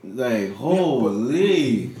now. Like,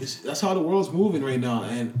 holy. That's how the world's moving right now,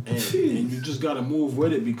 and you just gotta move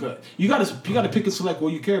with it because you gotta pick and select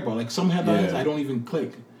what you care about. Like some headlines, I don't even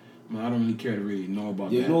click. I don't really care to really know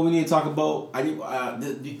about that. You know what we need to talk about?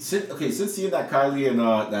 Since seeing that Kylie and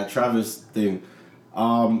that Travis thing,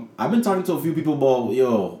 I've been talking to a few people about,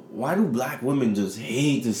 yo, why do black women just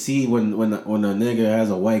hate to see when a nigga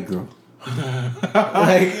has a white girl?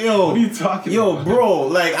 Like, yo, what are you talking about? Bro,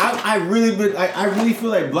 like I really feel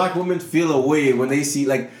like black women feel a way when they see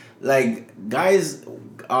like guys.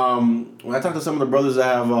 When I talk to some of the brothers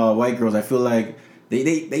that have white girls, I feel like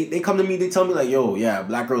they come to me, they tell me like, yo, yeah,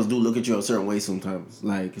 black girls do look at you a certain way sometimes.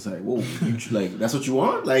 Like, it's like, whoa, like that's what you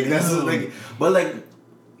want? Like that's like, but like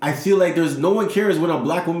I feel like there's no one cares when a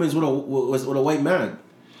black woman is with a white man.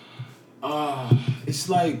 It's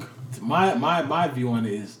like my view on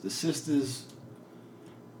it is the sisters.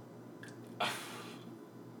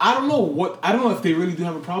 I don't know if they really do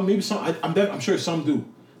have a problem. Maybe some. I'm sure some do.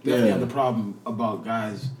 Definitely have the problem about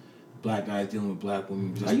guys, black guys dealing with black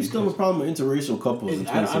women. I used to have a problem with interracial couples.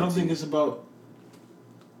 I don't think it's about.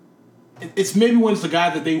 It's maybe when it's the guy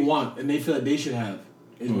that they want and they feel like they should have.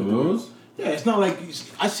 Yeah, it's not like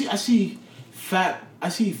I see fat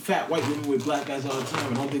white women with black guys all the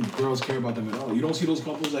time. I don't think girls care about them at all. You don't see those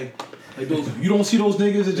couples like those. You don't see those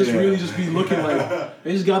niggas that just really just be looking like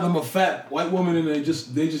they just got them a fat white woman and they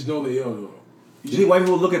just know that yo. You think white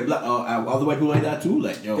people look at other white people like that too?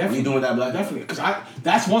 Like, yo, what are you doing with that black? Definitely, because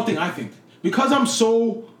that's one thing I think. Because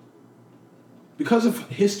of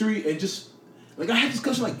history and just like I had a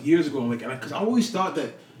discussion like years ago, like because I always thought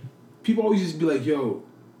that people always just be like, yo,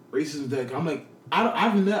 racism that I'm like I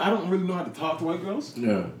don't really know how to talk to white girls.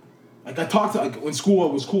 Yeah. Like I talked to when school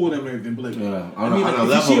was cool and everything, but like if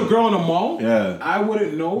you see a girl in the mall, I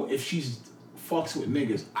wouldn't know if she's fucks with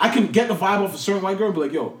niggas. I can get the vibe off a certain white girl and be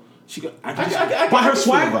like, yo. By her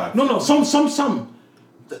swag. No, some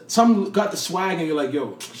got the swag and you're like,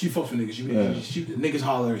 yo, she fucks with niggas. She niggas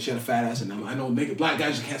holler. She had a fat ass and I know niggas, black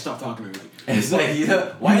guys just can't stop talking to her. Like, it's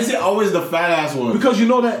like, why is it always the fat ass one? Because you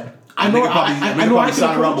know that I know that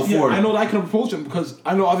I can approach him because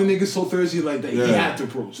I know other niggas so thirsty like that he had to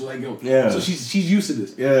approach. So like, yo, so she's used to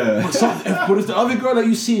this. Yeah. But it's the other girl that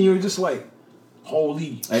you see and you're just like,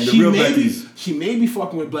 holy. Like she may be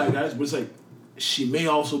fucking with black guys, but it's like. She may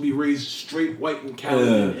also be raised straight white in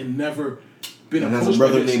Canada and never been approached. And has a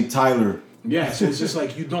brother named Tyler. Yeah, so it's just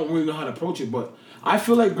like you don't really know how to approach it. But I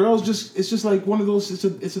feel like girls it's just like one of those.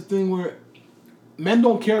 It's a thing where men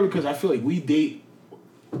don't care because I feel like we date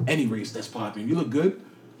any race that's popping. You look good,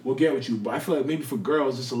 we'll get with you. But I feel like maybe for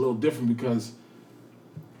girls it's a little different because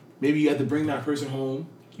maybe you have to bring that person home.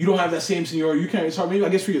 You don't have that same seniority. You can't. It's hard. Maybe I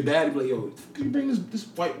guess for your dad, you'd be like, yo, can you bring this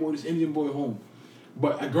white boy, this Indian boy home?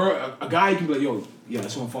 But a guy, you can be like, yo, yeah,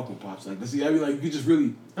 that's what I'm fucking with pops. Like, I mean, like, you just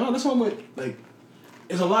really, no, that's what I'm with. Like,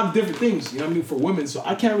 there's a lot of different things, you know what I mean, for women. So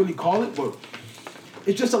I can't really call it, but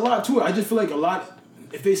it's just a lot to it. I just feel like a lot,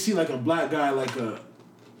 if they see like a black guy,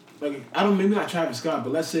 maybe not Travis Scott,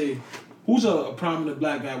 but let's say, who's a prominent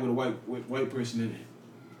black guy with a white person in it?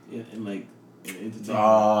 Yeah, in like,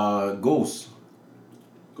 entertainment. Ghost.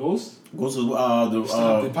 Ghost? Ghost is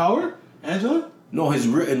the Power? Angela? No,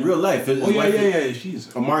 in real life. His wife,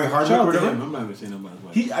 she's Amari Hardwick or whatever. I'm not even saying about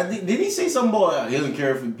his wife. Did he say something about he doesn't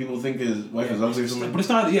care if people think his wife is ugly or something? But it's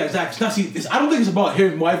not, exactly. It's not, I don't think it's about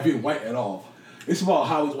his wife being white at all. It's about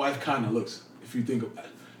how his wife kind of looks, if you think of that.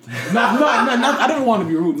 Not, I don't want to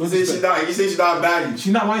be rude. You say she's not bad.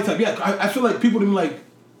 She's not my type. Yeah, I feel like people them like,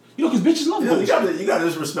 you know, because bitches love ghosts. You got to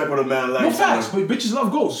disrespect what a man likes. No facts, but bitches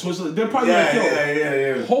love ghosts. So it's like, they're probably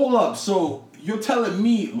yo, hold up, so... You're telling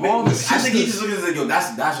me all the sisters... I think he just looks at it like, yo,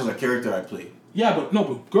 that's just a character I play. Yeah, but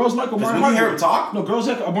girls like Omari when Hardwick. you hear him talk? No, girls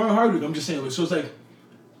like Omari Hardwick. I'm just saying. So it's like,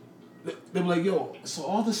 they be like, yo, so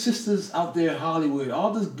all the sisters out there in Hollywood,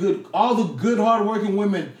 all the good, hardworking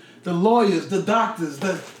women, the lawyers, the doctors,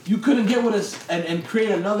 you couldn't get with us and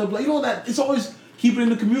create another, you know, that it's always keep it in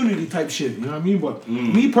the community type shit, you know what I mean? But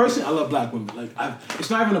me personally, I love black women. Like, it's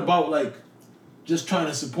not even about like just trying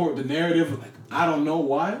to support the narrative. Like, I don't know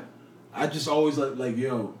why. I just always like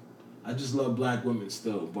yo, I just love black women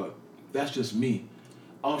still, but that's just me.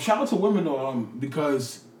 Shout out to women though,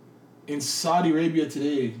 because in Saudi Arabia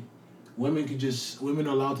today, women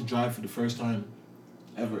are allowed to drive for the first time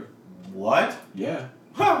ever. What? Yeah.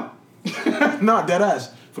 Huh. No, dead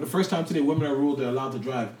ass. For the first time today, women are ruled they're allowed to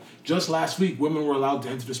drive. Just last week, women were allowed to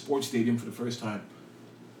enter the sports stadium for the first time.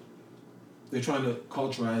 They're trying to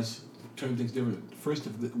culturize, turn things different.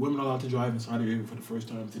 Women are allowed to drive in Saudi Arabia for the first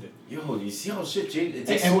time today. Yo, you see how shit changed? It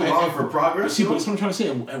takes so long for progress. See, but that's what I'm trying to say.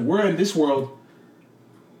 And we're in this world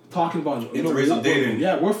talking about interracial dating.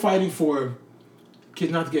 Yeah, we're fighting for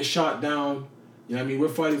kids not to get shot down. You know what I mean? We're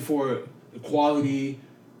fighting for equality.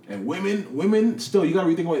 And women still, you gotta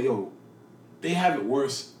rethink about, yo, they have it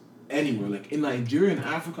worse anywhere. Like in Nigeria and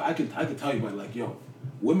Africa, I could tell you about, like, yo,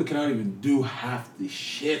 women cannot even do half the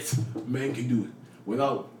shit men can do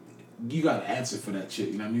without, you gotta answer for that shit,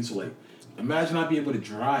 you know what I mean? So like, imagine not being able to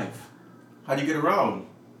drive. How do you get around?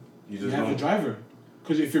 You have a driver.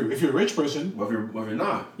 Because if you're a rich person, but if you're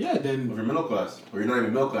not, yeah, then if you're middle class, or you're not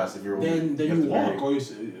even middle class, if you're a woman, then you walk, or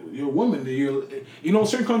you're a woman. You know,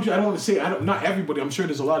 certain countries. I don't want to say. Not everybody. I'm sure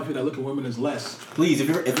there's a lot of people that look at women as less. Please, if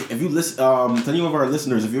you listen, to any of our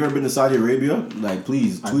listeners, if you've ever been to Saudi Arabia, like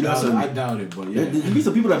please tweet us. I doubt it, but yeah, there be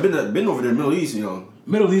some people that been over there in the Middle East. You know,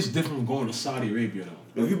 Middle East is different from going to Saudi Arabia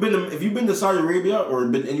though. If you've been to Saudi Arabia or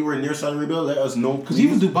been anywhere near Saudi Arabia, let us know. Because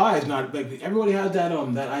even Dubai is not like everybody has that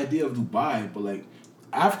idea of Dubai, but like.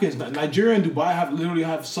 Africans, Nigeria and Dubai literally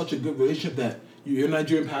have such a good relationship that your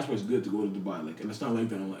Nigerian passport is good to go to Dubai. Like, and it's not like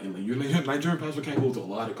that. And like your Nigerian passport can't go to a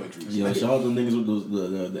lot of countries. Yeah, like, shout out to niggas with those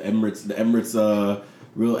the Emirates,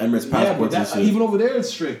 real Emirates passports and shit. Even over there, it's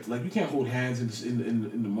strict. Like, you can't hold hands in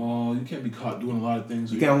the mall. You can't be caught doing a lot of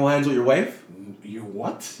things. You can't hold hands with your wife. You're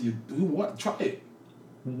what? You do what? Try it.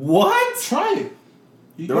 What? Try it.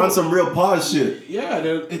 They're on some real pause shit. Yeah,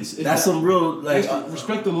 that's some real like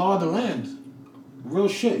respect the law of the land. Real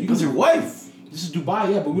shit. Because your wife. This is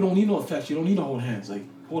Dubai, yeah, but we don't need no affection. You don't need to hold hands. Like,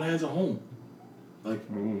 hold hands at home. Like,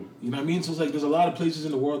 you know what I mean? So it's like there's a lot of places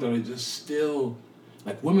in the world that are just still,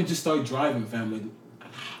 like, women just start driving, fam. Like,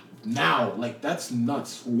 now, like, that's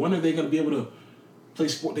nuts. When are they gonna be able to play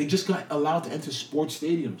sport? They just got allowed to enter sports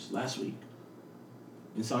stadiums last week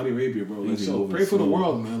in Saudi Arabia, bro. Like, so pray for the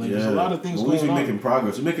world, man. Like, there's a lot of things going on. We're making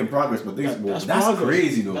progress. We're making progress, but that's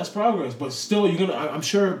crazy, though. That's progress, but still, I'm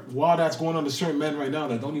sure while that's going on to certain men right now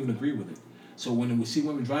that don't even agree with it. So when we see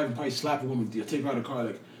women driving, probably slap a woman, take her out of the car,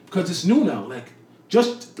 like, because it's new now. Like,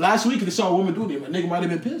 just last week, if they saw a woman do it, a nigga might have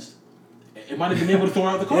been pissed. It might have been able to throw her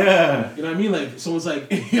out the car. Yeah. You know what I mean? Like, so it's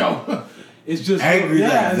like, yo, it's just angry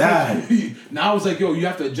like that. Like, now it's like, yo, you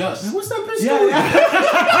have to adjust. Man, what's that bitch doing?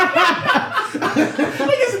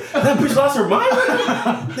 That bitch lost her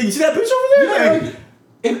mind. You see that bitch over there? Yeah, like,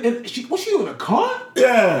 and what's she doing, a car?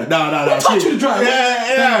 Yeah. No. Who taught you to drive?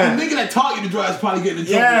 Yeah. The nigga that taught you to drive is probably getting in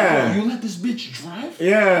trouble. Yeah. You let this bitch drive?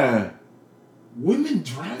 Yeah. Women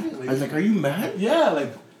driving? Like, I was like, are you mad? Yeah,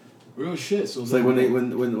 like, real shit. So it's like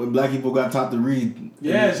when black people got taught to read.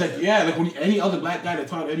 Yeah, it's like, like when any other black guy that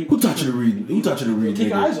taught any... Who taught you to read? Who taught you to read? Take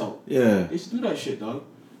your eyes out. Yeah. They should do that shit, dog.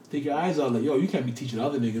 Take your eyes out. Like, yo, you can't be teaching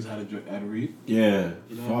other niggas how to read. Yeah.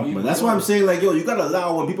 You know Fuck, man. That's why I'm saying, like, yo, you gotta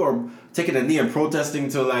allow when people are taking a knee and protesting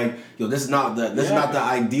to, like, yo, this is not the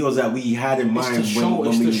ideals that we had in mind It's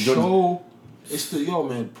the yo,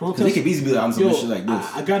 man, protest. They can easily be on some shit like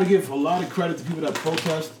this. I gotta give a lot of credit to people that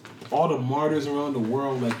protest, all the martyrs around the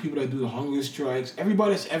world, like people that do the hunger strikes,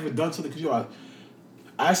 everybody that's ever done something. Cause yo,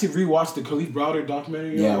 I actually rewatched the Khalif Browder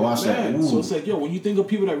documentary. Yeah, I watched that. Ooh. So it's like, yo, when you think of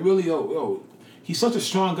people that really, yo, he's such a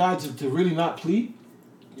strong guy to really not plead.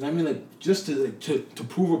 You know what I mean? Like, just to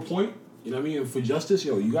prove a point. You know what I mean? And for justice,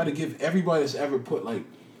 yo, you got to give everybody that's ever put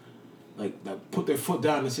put their foot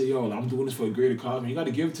down and say, yo, I'm doing this for a greater cause. You got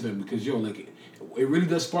to give it to them because, yo, like, it really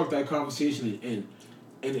does spark that conversation and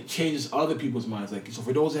it changes other people's minds. Like, so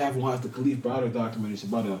for those that haven't watched the Khalif Browder documentary, it's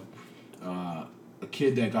about a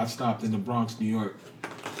kid that got stopped in the Bronx, New York,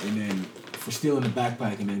 and then for stealing a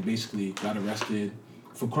backpack, and then basically got arrested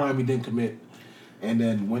for crime he didn't commit, and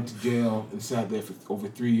then went to jail and sat there for over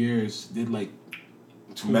 3 years. Did like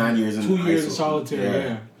 2 years in solitary.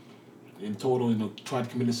 Yeah. In total, tried to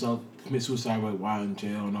commit suicide while in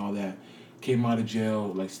jail and all that. Came out of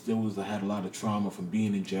jail, like still had a lot of trauma from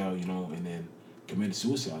being in jail, and then committed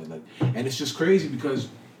suicide. Like, and it's just crazy because,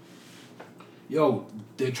 yo,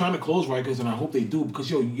 they're trying to close Rikers, and I hope they do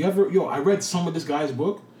because I read some of this guy's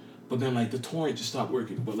book, but then like the torrent just stopped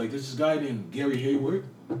working. But like there's this guy named Gary Hayward,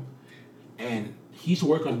 and he used to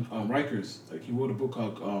work on Rikers. Like he wrote a book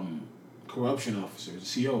called Corruption Officer,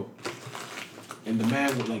 CO. And the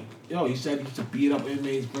man would like, he said he used to beat up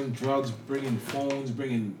inmates, bring drugs, bringing phones,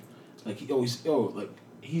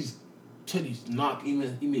 he's said he's knocked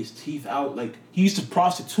inmates' teeth out. Like he used to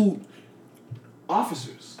prostitute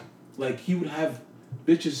officers. Like he would have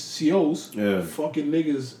bitches, COs, fucking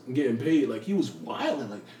niggas getting paid. Like he was wild.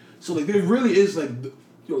 Like so, like there really is like,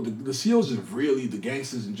 the COs are really the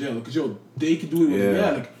gangsters in jail because they can do it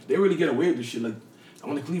with like they really get away with this shit. Like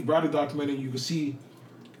on the Khalif Browder documentary, you can see.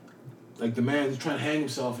 Like the man's trying to hang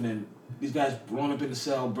himself, and then these guys run up in the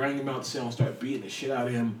cell, bring him out the cell, and start beating the shit out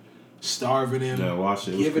of him, starving him,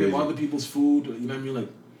 giving him other people's food. You know what I mean? Like,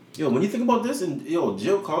 when you think about this and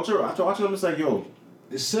jail culture, after watching them, it's like,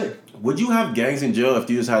 it's sick. Would you have gangs in jail if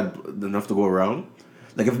you just had enough to go around?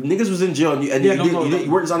 Like if niggas was in jail and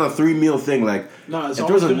you worked on a 3-meal thing, like if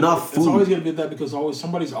there was enough food, it's always gonna be that because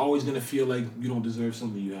somebody's always gonna feel like you don't deserve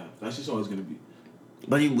something you have. That's just always gonna be.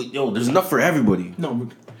 But there's enough for everybody. No.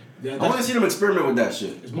 Yeah, I want to see them experiment with that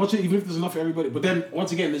shit. Even if there's enough for everybody. But then,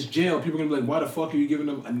 once again, this jail, people are going to be like, why the fuck are you giving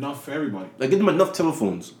them enough for everybody? Like, give them enough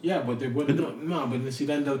telephones. Yeah, but they wouldn't. No, but then see,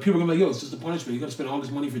 then the people are going to be like, it's just a punishment. You're going to spend all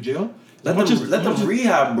this money for jail? Let them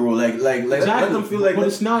rehab, bro. Exactly. Let them feel like... But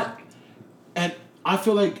it's not... And I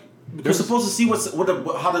feel like... They're supposed to see how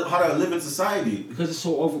to live in society. Because it's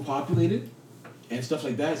so overpopulated and stuff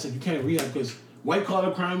like that, it's like you can't rehab because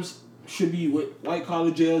white-collar crimes... should be with white collar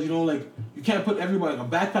jails, like you can't put everybody in a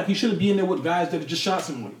backpack. He shouldn't be in there with guys that have just shot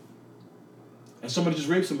somebody and somebody just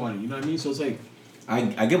raped somebody. You know what I mean? So it's like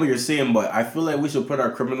I get what you're saying, but I feel like we should put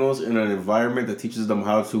our criminals in an environment that teaches them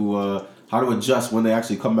how to adjust when they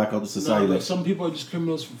actually come back out to society. No, like some people are just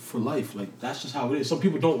criminals for life. Like that's just how it is. Some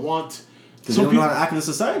people don't want because they don't know how to act in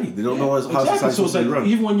society. They don't know how society so it's like run.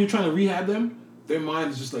 Even when you're trying to rehab them, their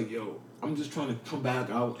mind is just like, I'm just trying to come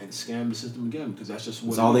back out and scam the system again because that's just what.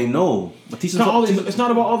 It's all they know. But it's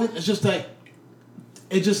not about all that. It's just that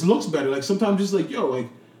it just looks better. Like sometimes just like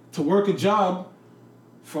to work a job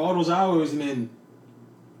for all those hours and then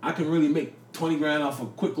I can really make 20 grand off a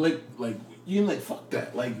quick lick. Like you're like fuck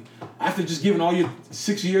that. Like after just giving all your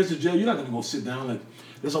 6 years to jail, you're not gonna go sit down. Like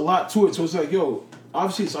there's a lot to it. So it's like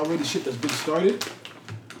obviously it's already shit that's been started.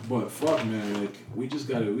 But fuck, man, like we just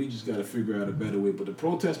gotta figure out a better way. But the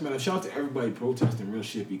protest, man, shout out to everybody protesting real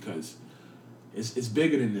shit because it's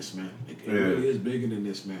bigger than this, man. It really is bigger than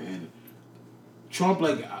this, man. And Trump,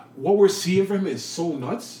 like what we're seeing from him is so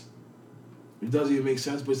nuts. It doesn't even make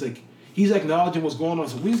sense. But it's like he's acknowledging what's going on.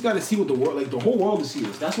 So we just gotta see what the world, like the whole world is seeing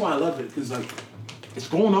this. That's why I love it because like it's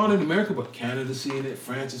going on in America, but Canada's seeing it,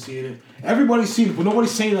 France is seeing it, everybody's seeing it, but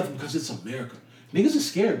nobody's saying nothing because it's America. Niggas are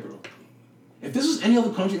scared, bro. If this was any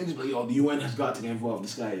other country, they'd just be like, the UN has got to get involved.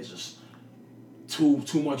 This guy is just too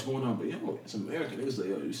much going on. But it's America. Niggas like,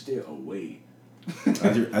 you stay away.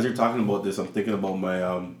 As you're talking about this, I'm thinking about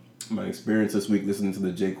my experience this week listening to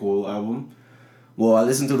the J. Cole album. Well, I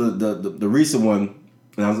listened to the recent one,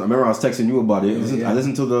 and I remember I was texting you about it. I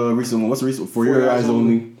listened to the recent one. What's the recent? For Your Eyes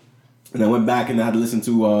Only. And I went back and I had to listen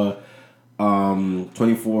to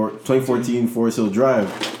 2014 Forest Hill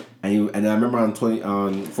Drive. And I remember on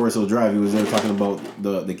Forest Hill Drive, he was there talking about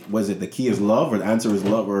the key is love or the answer is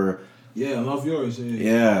love or love yours.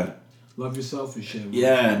 Yeah. Love yourself and shit. Bro.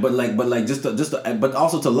 Yeah, but but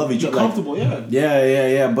also to love each other. Comfortable,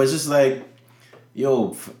 Yeah. But it's just like,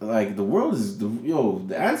 like the world is the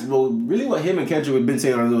answer. Well, really, what him and Kendrick have been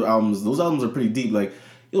saying on those albums are pretty deep. Like,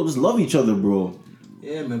 just love each other, bro.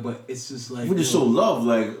 Yeah, man. But it's just like we just show love,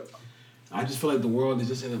 like. I just feel like the world is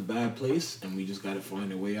just in a bad place, and we just gotta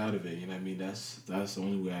find a way out of it. You know what I mean? That's the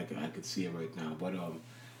only way I could see it right now. But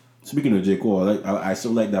speaking of J. Cole, I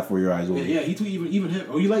still like that For Your Eyes Only. Yeah, he tweeted even him.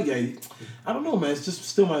 Oh, you like that? I don't know, man. It's just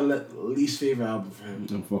still my least favorite album for him.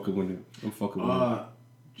 I'm fucking with it.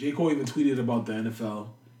 J. Cole even tweeted about the NFL.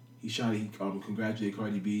 He congratulated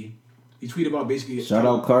Cardi B. He tweeted about basically shout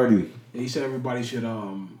out Cardi. He said everybody should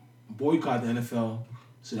boycott the NFL.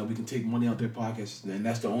 So that we can take money out their pockets, and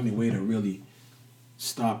that's the only way to really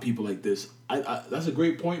stop people like this. I that's a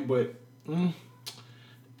great point, but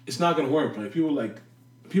it's not gonna work. Like people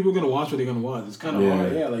are gonna watch what they're gonna watch. It's kind of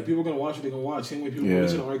hard. Yeah, like people are gonna watch what they're gonna watch. Same way people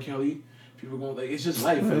listen to R. Kelly. People are gonna it's just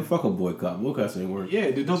life. Man, fuck a boycott. Boycotts ain't work. Yeah,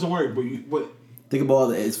 it doesn't work. But think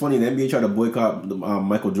about it. It's funny. The NBA tried to boycott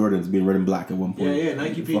Michael Jordan's being red and black at one point. Yeah.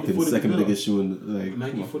 Nike paid the second biggest shoe in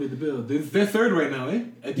Nike footed the bill. They're third right now,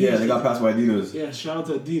 Adidas. Yeah, they got passed by Adidas. Yeah, shout out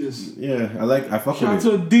to Adidas. Yeah, I fuck with it. Shout out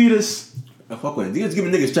to Adidas. I fuck with it. Niggas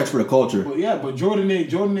giving niggas checks for the culture. But Jordan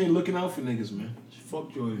ain't looking out for niggas, man.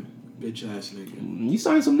 Fuck Jordan, bitch ass nigga. You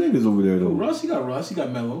signed some niggas over there though. Russ, he got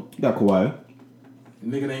Melo. You got Kawhi. The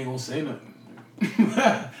nigga ain't gonna say nothing.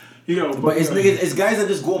 But it's guys that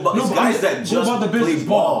just go about. It's guys that just about the business play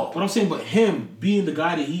ball. But I'm saying, but him being the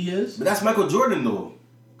guy that he is. But that's Michael Jordan though.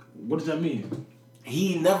 What does that mean?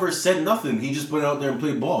 He never said nothing. He just went out there and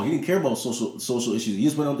played ball. He didn't care about social issues. He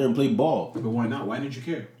just went out there and played ball. But why not? Why didn't you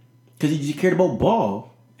care? Because he just cared about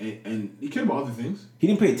ball. And he cared about other things. He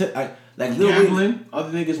didn't pay attention. Like gambling,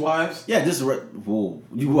 other niggas' wives. Yeah, just whoa.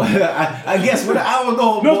 I guess what I don't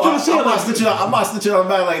know. No, I'm trying to say I'm not snitching on a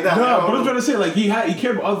man like that. No, but I'm trying to say like he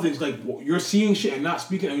cared about other things. Like you're seeing shit and not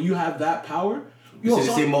speaking, and you have that power. You say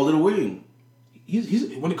the same about Lil Wayne. He's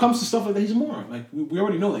when it comes to stuff like that, he's a moron. Like we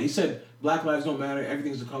already know that. He said Black lives don't matter.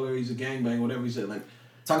 Everything's a color. He's a gangbang. Whatever he said. Like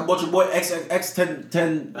talk about your boy X 10.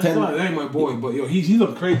 That ain't my boy, but yo, he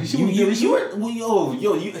looked crazy. You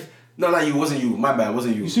not you. Wasn't you. My bad.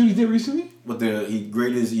 Wasn't you. You see what he did recently? With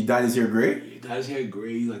he dyed his hair gray. He dyed his hair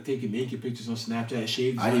gray. He like taking naked pictures on Snapchat.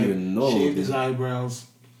 Shaved. I didn't even know. Shaved his eyebrows.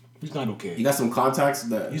 He's not okay. He got some contacts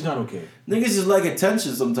that. He's not okay. Niggas just like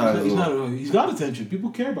attention sometimes. He's got attention.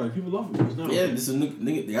 People care about him. People love him. He's not okay. This is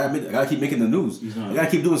nigga. I gotta keep making the news. I gotta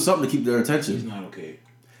keep doing something to keep their attention. He's not okay.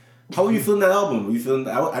 How were you feeling that album? Were you feeling?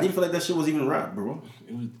 I didn't feel like that shit was even rap, bro.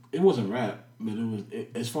 It wasn't rap, but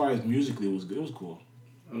as far as musically, it was good. It was cool.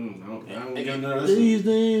 I don't get none of These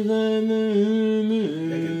days I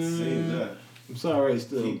can save that. I'm sorry,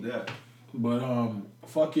 still. Keep that. But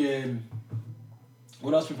fucking,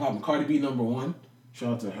 what else we popping? Cardi B #1.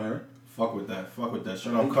 Shout out to her. Fuck with that.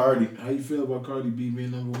 Shout out Cardi. How you feel about Cardi B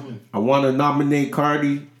being #1? I want to nominate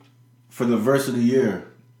Cardi for the verse of the year.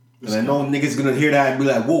 And I know niggas gonna hear that and be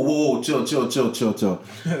like, whoa, chill.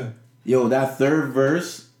 Yo, that third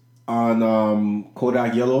verse on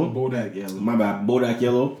Kodak Yellow. Bodak Yellow. My bad, Bodak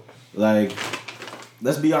Yellow. Like,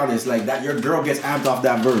 let's be honest, like that your girl gets amped off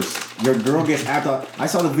that verse. Your girl gets amped off. I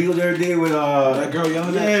saw the video the other day with that girl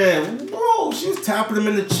yelling at yeah, bro, she was tapping him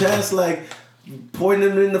in the chest, like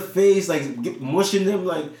pointing him in the face, like mushing him,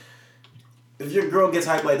 like if your girl gets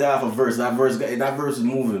hyped like that off a verse, that verse is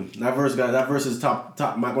moving. That verse is top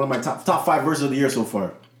one of my top 5 verses of the year so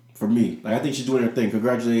far. For me. Like I think she's doing her thing.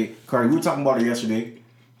 Congratulate Cardi. We were talking about her yesterday.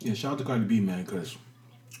 Yeah, shout out to Cardi B, man, because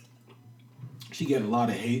she getting a lot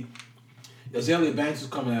of hate. Azalea Banks is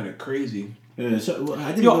coming at her crazy. Yeah, I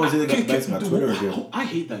didn't know Azalea Banks got Twitter again. I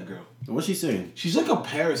hate that girl. What's she saying? She's like a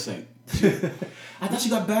parasite. I thought she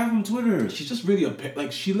got banned from Twitter. She's just really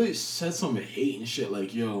like she said some hate and shit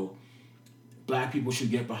like, yo, black people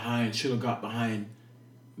should have got behind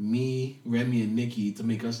me, Remy, and Nicki to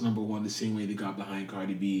make us #1 the same way they got behind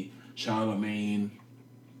Cardi B, Charlamagne.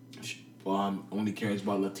 Only cares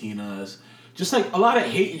about Latinas. Just like a lot of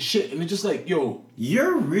hate and shit, and it's just like, yo,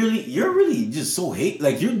 you're really just so hate.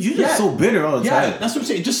 Like you're just so bitter all the time. Yeah, that's what I'm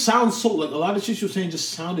saying. It just sounds so like a lot of shit she was saying just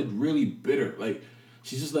sounded really bitter. Like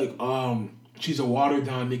she's just like, she's a watered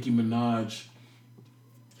down Nicki Minaj.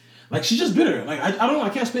 Like she's just bitter. Like I don't know. I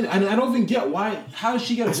can't explain it. I don't even get why. How does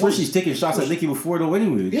she get? That's why she's taking shots at Nicki before though.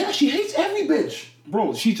 Anyway. Yeah, she hates every bitch,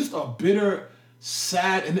 bro. She's just a bitter,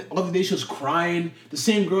 sad. And the other day she was crying. The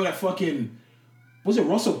same girl that fucking was it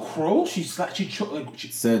Russell Crowe? She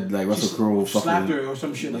said like Russell Crowe slapped her or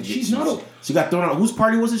some shit. Like she's not a. She got thrown out. Whose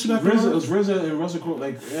party was it? She got thrown out. It was RZA and Russell Crowe.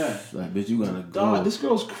 Like yeah. Like bitch, you gotta go. Dog, this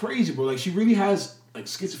girl's crazy, bro. Like she really has like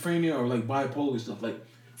schizophrenia or like bipolar stuff. Like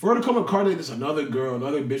for her to come with Cardi, there's another girl,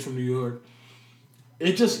 another bitch from New York.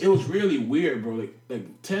 It was really weird, bro.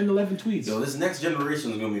 Like 10, 11 tweets. Yo, this next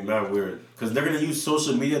generation is gonna be mad weird because they're gonna use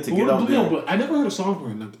social media to get out there. But I never heard a song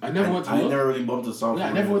from her. I never went to look. I never really bumped a song. Yeah,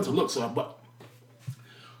 I never went to look. So, but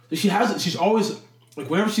she's always like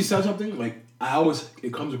whenever she says something, like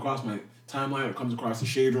it comes across my timeline. It comes across the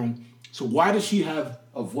shade room. So why does she have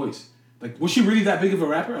a voice? Like, was she really that big of a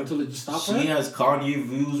rapper until it just stopped? She has Kanye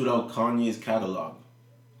views without Kanye's catalog.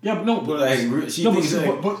 Yeah, but no, but like she thinks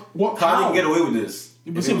but what? Kanye can get away with this.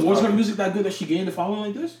 But see, was her music that good that she gained a following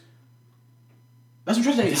like this? That's what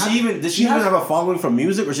I'm trying to say. Did she even have a following from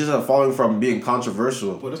music, or she just have a following from being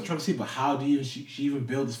controversial? But that's what I'm trying to see. But how do she even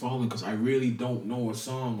build this following? Because I really don't know a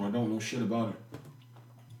song or I don't know shit about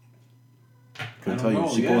her. I tell you,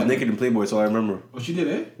 she posed naked in Playboy, so I remember. Oh, she did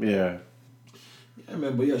it? Yeah. Yeah,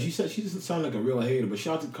 man. But yeah, she said she doesn't sound like a real hater. But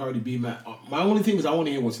shout out to Cardi B, man. My only thing is I want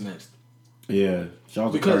to hear what's next. Yeah, shout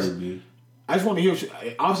out to Cardi B. I just want to hear.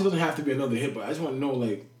 Obviously, it doesn't have to be another hit, but I just want to know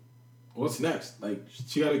like, what's next? Like,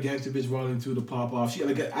 she got a Gangsta Bitch Volume 2 to pop off. She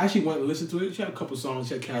I actually went and listened to it. She had a couple songs.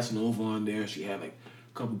 She had Casanova on there. She had like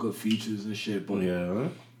a couple good features and shit. But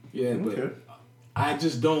yeah, but I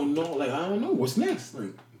just don't know. Like, I don't know what's next.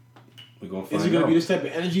 Like, We're gonna find Is it gonna out. be this type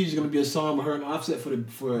of energy? Is it gonna be a song with her and Offset for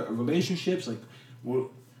relationships? Like,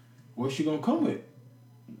 what's she gonna come with?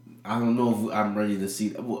 I don't know if I'm ready to see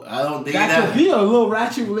that. I don't think That could be a little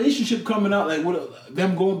ratchet relationship coming out, like with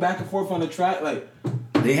them going back and forth on the track, like.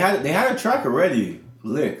 They had a track already,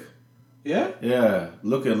 Lick. Yeah? Yeah,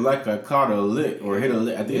 looking like I caught a lick or hit a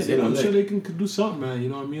lick. I think it's hit a I'm lick. sure they can do something, man. You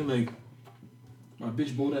know what I mean? Like, my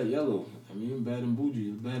bitch Bodak Yellow. I mean, bad and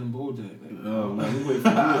bougie, bad and Bodak. Like, Oh man, we wait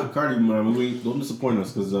for Cardi, man. We wait. Don't disappoint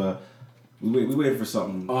us, cause we wait for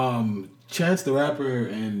something. Chance the Rapper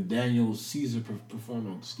and Daniel Caesar performed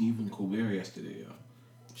on Stephen Colbert yesterday, yo.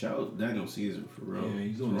 Shout out Daniel Caesar for real. Yeah,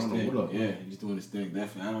 he's doing his thing. What up? Yeah, he's doing his thing.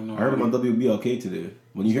 Definitely. I don't know. I heard him on WBLK today.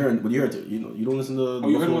 When you hear it, you don't listen to. Oh,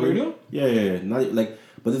 you heard him on the radio? Yeah. Not like,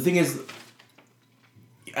 but the thing is,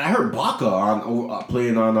 I heard Baca on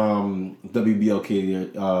playing on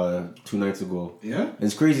WBLK 2 nights ago. Yeah. And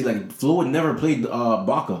it's crazy. Like Flo had never played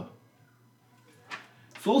Baca.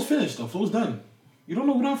 Flow's finished though. Flow's done. You don't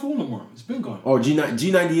know who that Flow no more. It's been gone. Or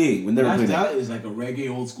G98. We never played that. That is like a reggae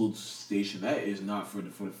old school station. That is not for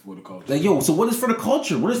the culture. Like yo, so what is for the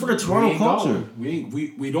culture? What is for the Toronto culture?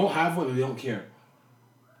 We don't have one and they don't care.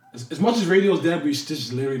 As much as radio's dead, we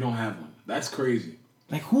just literally don't have one. That's crazy.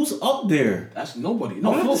 Like who's up there? That's nobody. I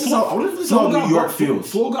wonder if this is how New York feels.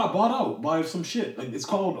 Flo got bought out by some shit. Like it's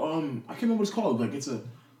called I can't remember what it's called. Like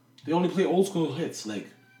they only play old school hits. Like,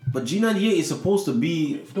 but G98 is supposed to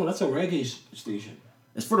be. No, that's a reggae station.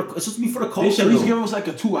 It's supposed to be for the culture. They should at least give us like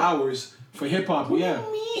a 2 hours for hip hop. Yeah.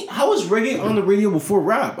 How is reggae on the radio before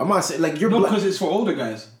rap? I'm not saying like you're. No, because it's for older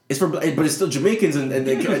guys. It's for, but it's still Jamaicans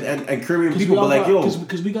and Caribbean people. But like yo,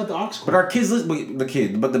 because we got the aux. But our kids listen.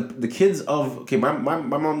 The kids of my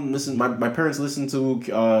mom listen. My parents listen to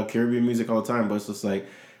Caribbean music all the time. But it's just like,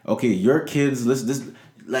 okay, your kids listen this.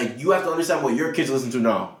 Like you have to understand what your kids listen to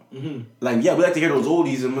now. Mm-hmm. Like yeah, we like to hear those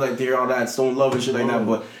oldies and we like to hear all that Stone Love and shit like that.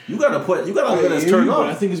 But you gotta let us turn up.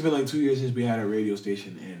 I think it's been like 2 years since we had a radio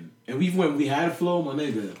station, and even when we had Flow, my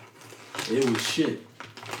nigga, it was shit.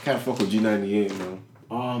 Can't fuck with G98,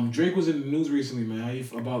 man. Drake was in the news recently, man. How you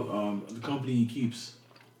about the company he keeps?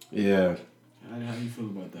 Yeah. How you feel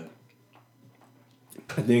about that?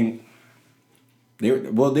 I think they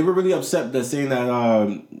were really upset that saying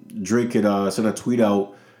that Drake could send a tweet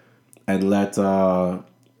out and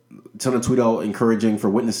send a tweet out encouraging for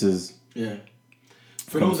witnesses. Yeah.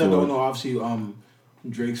 For those that don't know, obviously,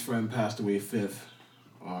 Drake's friend passed away 5th.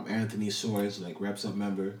 Anthony Soares, like Reps Up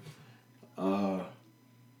member.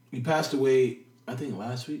 He passed away, I think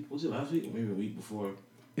last week. Was it last week? Maybe a week before.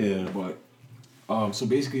 Yeah. But so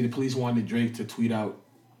basically, the police wanted Drake to tweet out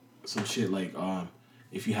some shit like,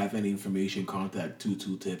 if you have any information, contact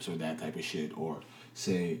 22 Tips or that type of shit, or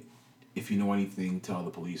say, if you know anything, tell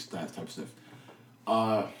the police, that type of stuff.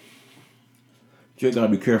 Drake gotta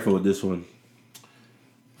be careful with this one.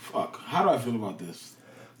 Fuck. How do I feel about this?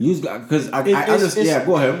 Because I understand. Yeah,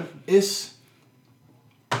 go ahead. It's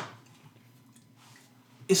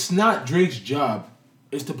not Drake's job.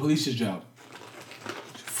 It's the police's job.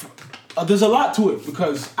 There's a lot to it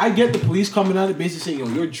because I get the police coming out and basically saying, "Yo,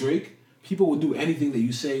 you're Drake." People will do anything that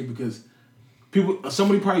you say because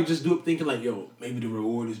somebody probably just do it thinking like, "Yo, maybe the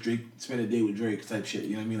reward is Drake spend a day with Drake" type shit.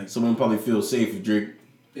 You know what I mean? Like someone probably feels safe if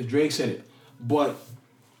Drake said it, but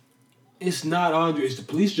it's not Andre. It's the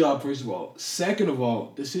police job, first of all. Second of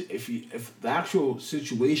all, this is if the actual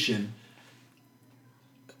situation,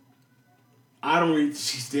 I don't really.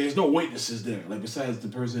 There's no witnesses there. Like besides the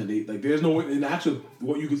person that they like, there's no in the actual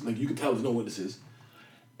what you could tell there's no witnesses,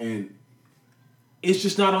 and it's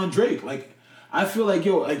just not on Drake. Like I feel like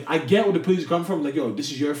yo, like I get where the police come from. Like yo,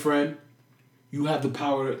 this is your friend. You have the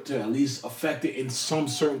power to at least affect it in some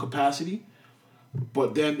certain capacity,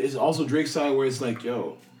 but then it's also Drake's side where it's like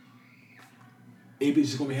yo. Maybe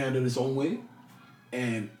it's just gonna be handled its own way,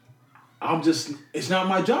 and it's not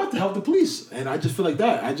my job to help the police, and I just feel like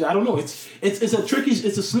that. I don't know. It's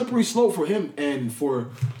a slippery slope for him, and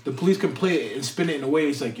for the police can play it and spin it in a way.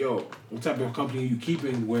 It's like, yo, what type of company are you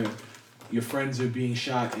keeping where your friends are being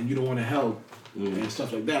shot and you don't want to help and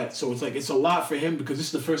stuff like that. So it's like it's a lot for him because this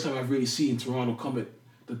is the first time I've really seen Toronto come at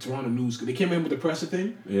the Toronto news. They came in with the press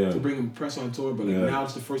thing to bring him press on tour, but now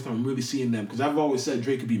it's the first time I'm really seeing them because I've always said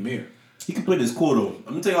Drake could be mayor. He can play this cool though.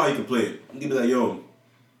 I'm gonna tell you how he can play it. I'm gonna be like, yo,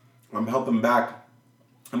 I'm helping back.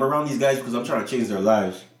 I'm around these guys because I'm trying to change their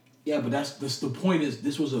lives. Yeah, but that's the point is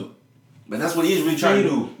this was a. But that's what he's really trying to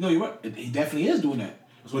do. No, you're right. He definitely is doing that.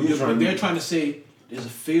 That's what he's trying to do. They're trying to say there's a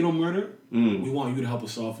fatal murder. We want you to help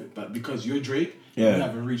us solve it, but because you're Drake, you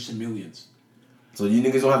haven't reached the millions. So you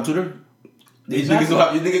niggas don't have Twitter? These niggas don't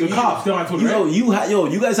have. The cops don't have Twitter.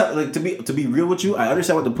 You guys have like to be real with you. I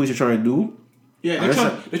understand what the police are trying to do. Yeah,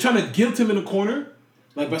 they're trying to guilt him in a corner,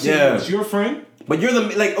 like by saying it's your friend. But you're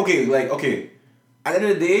the okay. At the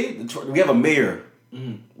end of the day, we have a mayor.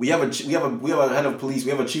 Mm-hmm. We have a head of police.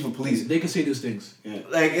 We have a chief of police. They can say those things. Yeah.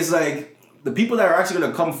 Like it's like the people that are actually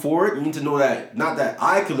gonna come forward. You need to know that not that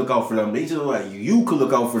I could look out for them. They need to know that you could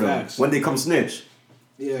look out for them when they come snitch.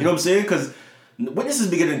 Yeah. You know what I'm saying? Because witnesses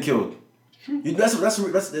be getting killed. That's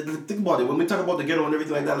think about it. When we talk about the ghetto and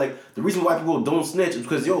everything like that, like the reason why people don't snitch is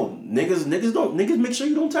because niggas make sure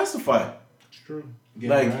you don't testify. It's true.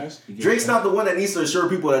 Like Drake's not the one that needs to assure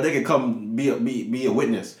people that they can come be a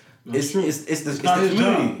witness. No, it's the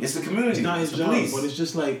community. It's the community. It's not his job, but it's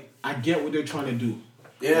just like I get what they're trying to do.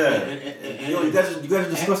 Yeah, and you guys are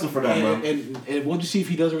disgusting for that, man. And won't you see if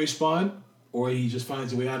he doesn't respond or he just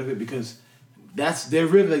finds a way out of it because. They're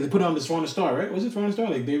really like they put on the Swan Star, right? Was it Swan Star?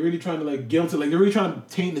 Like they're really trying to like guilt it, like they're really trying to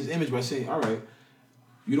taint his image by saying, "All right,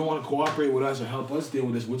 you don't want to cooperate with us or help us deal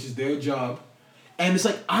with this," which is their job. And it's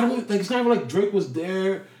like I don't like. It's not even like Drake was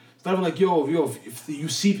there. It's not even like yo. If you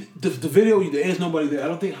see the video, there is nobody there. I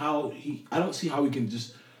don't see how he can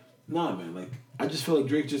just. Nah, man. Like I just feel like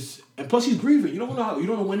Drake just and plus he's grieving. You don't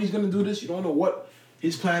know when he's gonna do this. You don't know what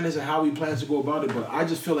his plan is and how he plans to go about it. But I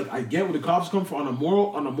just feel like I get where the cops come from on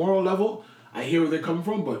a moral level. I hear where they're coming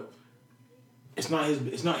from, but it's not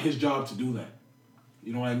his job to do that.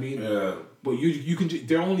 You know what I mean? Yeah. But you can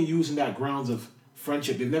they're only using that grounds of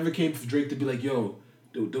friendship. They never came for Drake to be like, yo,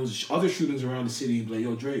 there was other shootings around the city and be like,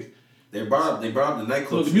 yo, Drake. They brought up the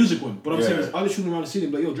nightclub. No, the music one. But I'm saying there's other shootings around the city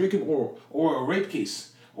and be like, yo, Drake or a rape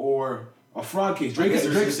case or a fraud case. Drake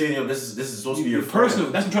is saying, yo, this is supposed to be your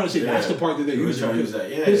personal. That's what I'm trying to say. Yeah. That's the part that they're using.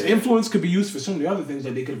 His influence could be used for some of the other things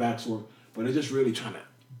that they could have asked for, but they're just really trying to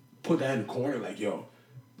put that in the corner, like, yo,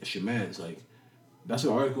 that's your man's. Like, that's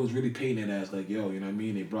what the article is really painted as, like, yo, you know what I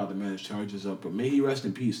mean? They brought the man's charges up, but may he rest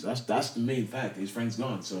in peace. That's the main fact. His friend's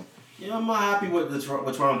gone, so. Yeah, I'm not happy with the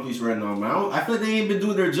Toronto police right now, man. I feel like they ain't been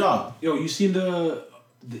doing their job. Yo, you seen what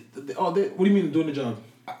do you mean doing the job?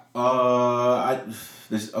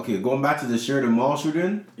 Going back to the Sheridan Mall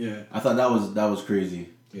shooting. Yeah. I thought that was crazy.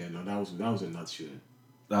 Yeah, no, that was a nuts shooting.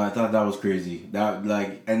 I thought that was crazy. That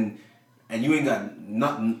like and you ain't got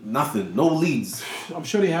nothing, no leads. I'm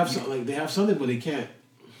sure they have something, but they can't.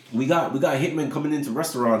 We got hitmen coming into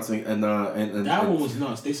restaurants and that one was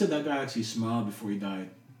nuts. They said that guy actually smiled before he died,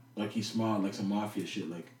 like he smiled like some mafia shit.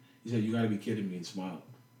 Like he said, "You got to be kidding me," and smiled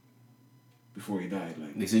before he died.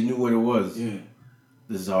 Like they said, you knew what it was. Yeah,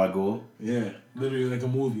 this is how I go. Yeah, literally like a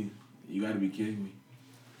movie. You got to be kidding me.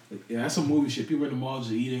 Like, yeah, that's some movie shit. People in the mall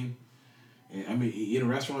just eating. And, I mean, in a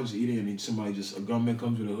restaurant just eating, and then a gunman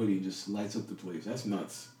comes with a hoodie and just lights up the place. That's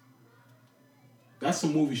nuts. That's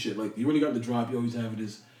some movie shit. Like, you really got the drop. Yo, he's having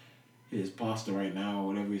his pasta right now, or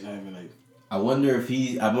whatever he's having. Like, I wonder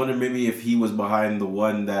maybe if he was behind the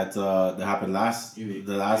one that happened last 2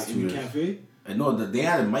 years. In the cafe? And no, they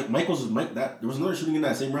had Michael's. There was another shooting in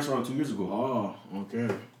that same restaurant 2 years ago. Oh,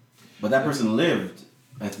 okay. But that person lived.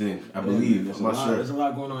 I believe. I'm not sure. There's a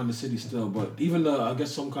lot going on in the city still, but even I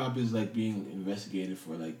guess some cop is like being investigated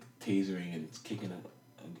for like tasering and kicking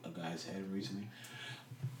a guy's head recently.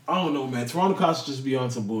 I don't know, man. Toronto cops just be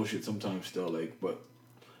on some bullshit sometimes still, like. But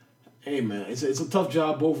hey, man, it's a tough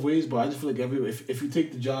job both ways. But I just feel like if you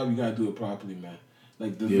take the job, you gotta do it properly, man.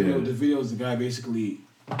 Like the video is the guy basically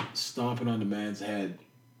stomping on the man's head,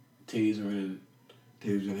 tasering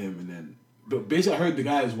him, and then but basically I heard the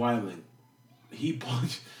guy is wilding. He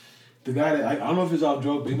punched the guy that I don't know if he's off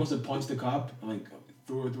drugs, but he must have punched the cop and like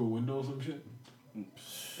threw her through a window or some shit. You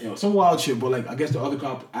know, some wild shit. But like I guess the other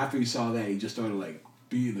cop after he saw that he just started like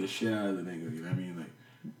beating the shit out of the nigga. You know what I mean? Like,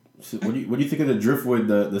 so what do you think of the Driftwood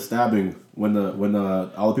the stabbing when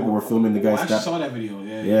all the people were filming the guy? I actually saw that video.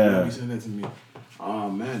 Yeah. He sent that to me. Oh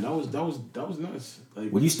man, that was nuts. Like,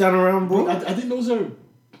 would you stand around, bro? I think those are.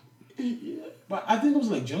 Yeah. But I think those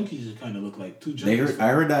like junkies that kind of look like two junkies. I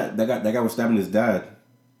heard that guy was stabbing his dad.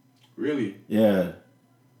 Really? Yeah.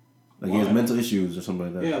 Like he has mental issues or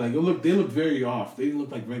something like that. Yeah, like they look very off. They didn't look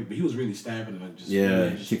like very, but he was really stabbing him, like just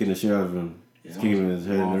kicking the shit out of him, just kicking him in his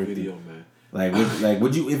head and everything. Video, man.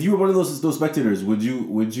 Would you if you were one of those spectators, would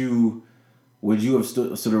you have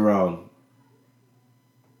stood around?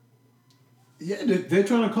 Yeah, they're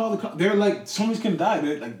trying to call the cops. They're like, somebody's gonna die.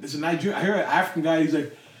 They're like, there's a Nigerian. I hear an African guy. He's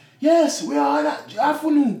like, yes, we are on the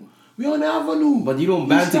avenue. We're on the avenue. But you don't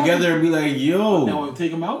band together and be like, yo. Now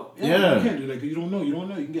take him out. Yeah. You can't do that because you don't know. You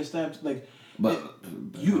can get stabbed. Like, but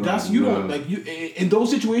you don't like you in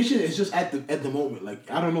those situations. It's just at the moment.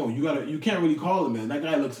 Like, I don't know. You can't really call him, man. That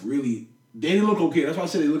guy looks really. They didn't look okay. That's why I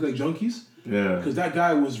said they look like junkies. Yeah. Because that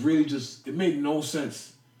guy was really just. It made no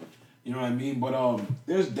sense. You know what I mean? But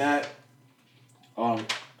there's that.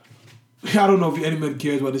 I don't know if anyone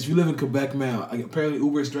cares about this. If you live in Quebec, man, apparently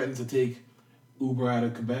Uber is threatening to take Uber out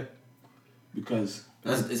of Quebec because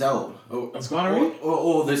it's out. It's gone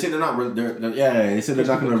already. They say they're not. They said they're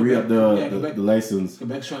not gonna re up the license.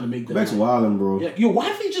 Quebec's trying to make that. Quebec's wilding, bro. Yeah, yo,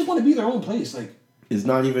 why do they just want to be their own place? Like, it's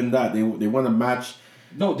not even that they want to match.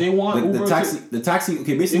 No, they want Uber the taxi.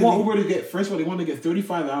 Okay, basically they want Uber to get. First of all, they want to get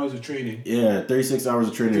 35 hours of training. Yeah, 36 hours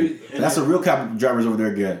of training. That's a real cab drivers over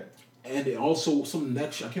there get. And they also some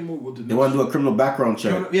next. I can't remember what the. They want to do a criminal background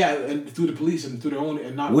check. Yeah, and through the police and through their own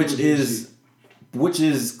and not. Which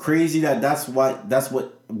is crazy. That's what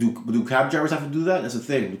do cab drivers have to do that? That's the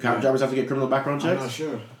thing. Do cab drivers have to get criminal background checks? I'm not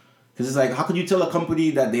sure. Because it's like, how could you tell a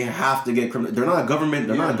company that they have to get criminal? They're not a government.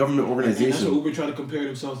 They're not a government organization. And that's what Uber try to compare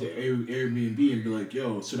themselves to Airbnb and be like,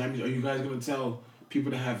 yo, so that means are you guys gonna tell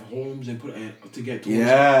people to have homes and to get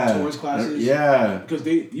tourist classes? Yeah. Because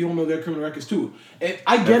you don't know their criminal records too. And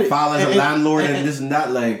I get it. File as a landlord and this and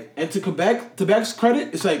that like. And to Quebec's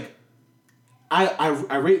credit, it's like,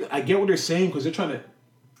 I get what they're saying because they're trying to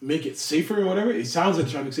make it safer or whatever. It sounds like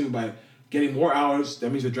they're trying to make it safer by getting more hours. That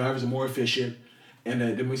means the drivers are more efficient. And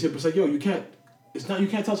then we said, it's like, yo, you can't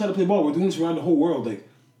tell us how to play ball. We're doing this around the whole world. Like,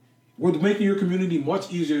 we're making your community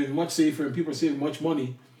much easier and much safer, and people are saving much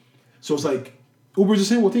money. So it's like, Uber's just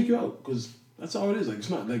saying, we'll take you out because that's how it is. Like,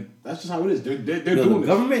 it's not like that's just how it is. They're doing the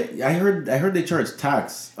government. I heard they charge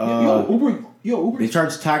tax. Uber. They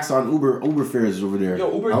charge tax on Uber fares over there.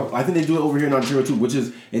 Uber. I think they do it over here in Ontario too, which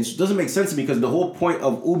is it doesn't make sense to me because the whole point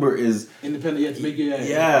of Uber is independent. You have to make it.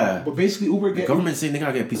 Yeah. But basically, the government saying they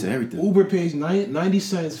gotta get a piece of everything. Uber pays 90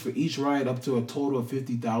 cents for each ride up to a total of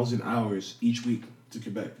 50,000 hours each week to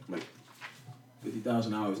Quebec. Like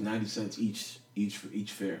 50,000 hours, 90 cents each for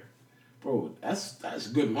each fare. Bro, that's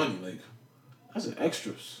good money. Like that's an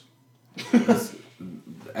extras.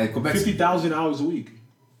 At Quebec, 50,000 hours a week.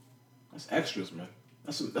 That's extras, man.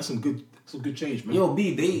 That's some good change, man. Yo,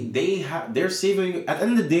 they're saving. At the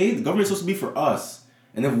end of the day, the government's supposed to be for us.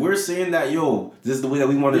 And if we're saying that, yo, this is the way that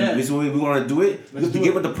we want to, this is the way we want to do it, you have to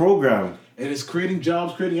get with the program. And it's creating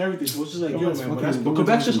jobs, creating everything. So it's just like, yo, man. But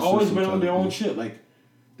Quebec's just always been on their own shit. Like,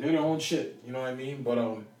 they're their own shit. You know what I mean?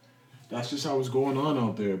 But that's just how it's going on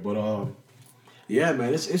out there. But yeah,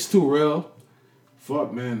 man, it's too real.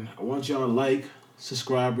 Fuck, man. I want y'all to like,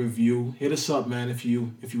 subscribe, review. Hit us up, man, if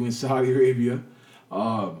you in Saudi Arabia.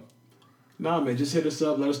 Nah, man, just hit us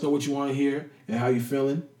up. Let us know what you want to hear and how you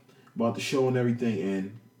feeling about the show and everything.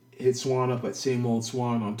 And hit Swan up at Same Old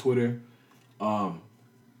Swan on Twitter.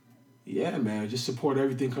 Yeah, man, just support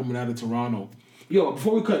everything coming out of Toronto. Yo,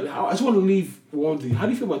 before we cut, I just want to leave one thing. How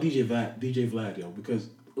do you feel about DJ Vlad, yo? Because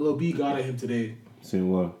Lil B got at him today.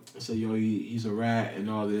 Saying what? I said, yo, he's a rat and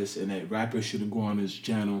all this, and that rappers shouldn't go on his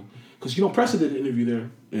channel. Because, Pressa did an interview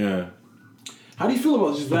there. Yeah. How do you feel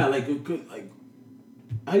about just Vlad? Like,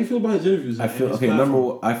 how do you feel about his interviews? I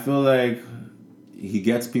feel like he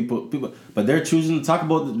gets people, but they're choosing to talk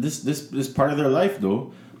about this part of their life,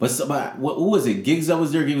 though. But who was it? Giggs that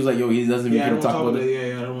was there. Giggs was like, yo, he doesn't even care to talk about it.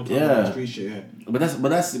 Yeah, I don't want to talk about street shit. Yeah. But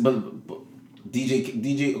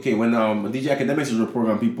DJ. Okay, when DJ Academics was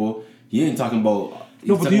reporting on people, he ain't talking about.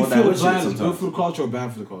 No, but do you feel Vlad is good for the culture or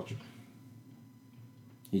bad for the culture?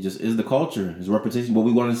 He just is the culture, his reputation. What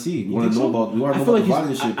we want to see, we want to know about. We want to know about the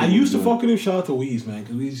violence shit. I used to fuck with him. Shout out to Weez, man,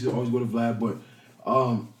 because Weez used to always go to Vlad, but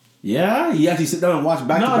yeah, he actually sit down and watch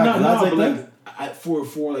back to back Vlads like that.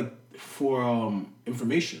 For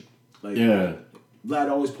information, like Vlad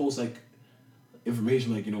always posts like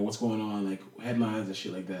information, like what's going on, like headlines and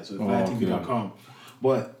shit like that. So VladTV.com,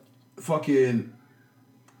 but fucking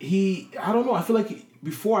I don't know. I feel like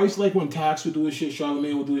before I used to like when Tax would do his shit,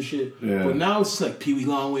 Charlamagne would do his shit, but now it's just like Pee Wee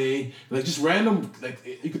Longway, like just random. Like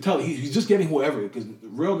you could tell he's just getting whoever because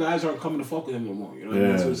real guys aren't coming to fuck with him no more. You know what I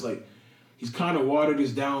mean? So it's like he's kind of watered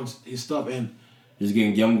his stuff and. He's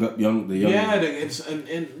getting young. Yeah,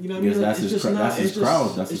 and you know what I mean. That's his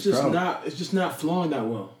crowd. It's just not flowing that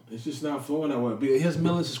well. But he has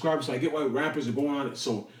millions of subscribers, so I get why rappers are going on it.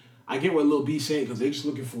 So I get what Lil B's saying because they're just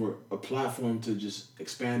looking for a platform to just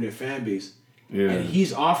expand their fan base. Yeah. And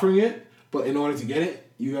he's offering it, but in order to get it,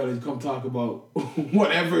 you gotta come talk about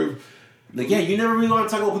whatever. Like, you never really want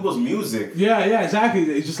to talk about people's music. Yeah, exactly.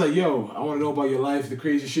 It's just like, yo, I want to know about your life, the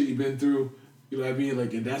crazy shit you've been through. You know what I mean?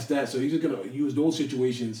 Like, and that's that. So he's just gonna use those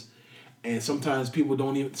situations, and sometimes people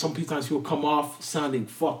people come off sounding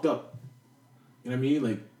fucked up. You know what I mean?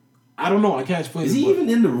 Like, I don't know. I can't explain. Is he even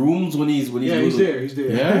in the rooms when he's? Yeah, he's there.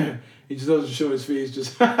 Yeah. He just doesn't show his face.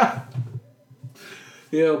 Just.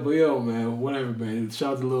 Yeah, but man, whatever, man.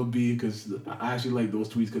 Shout out to Lil B because I actually like those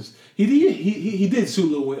tweets because he did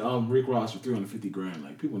sue Rick Ross for $350,000.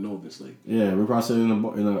 Like people know this. Like Rick Ross said in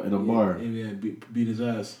a bar. Yeah, beat his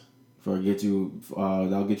ass. that'll get you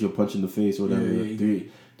a punch in the face or whatever.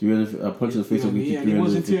 Yeah, a punch in the face will get you 350. He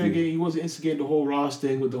wasn't interrogating. He wasn't instigating the whole Ross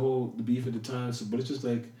thing with the beef at the time. So, but it's just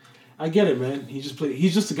like, I get it, man. He's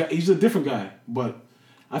just a guy. He's a different guy. But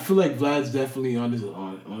I feel like Vlad's definitely on his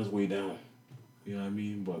way down. You know what I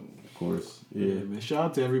mean? But of course, yeah, man. Shout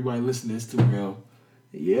out to everybody listening to this too, real.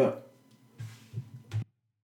 Yeah.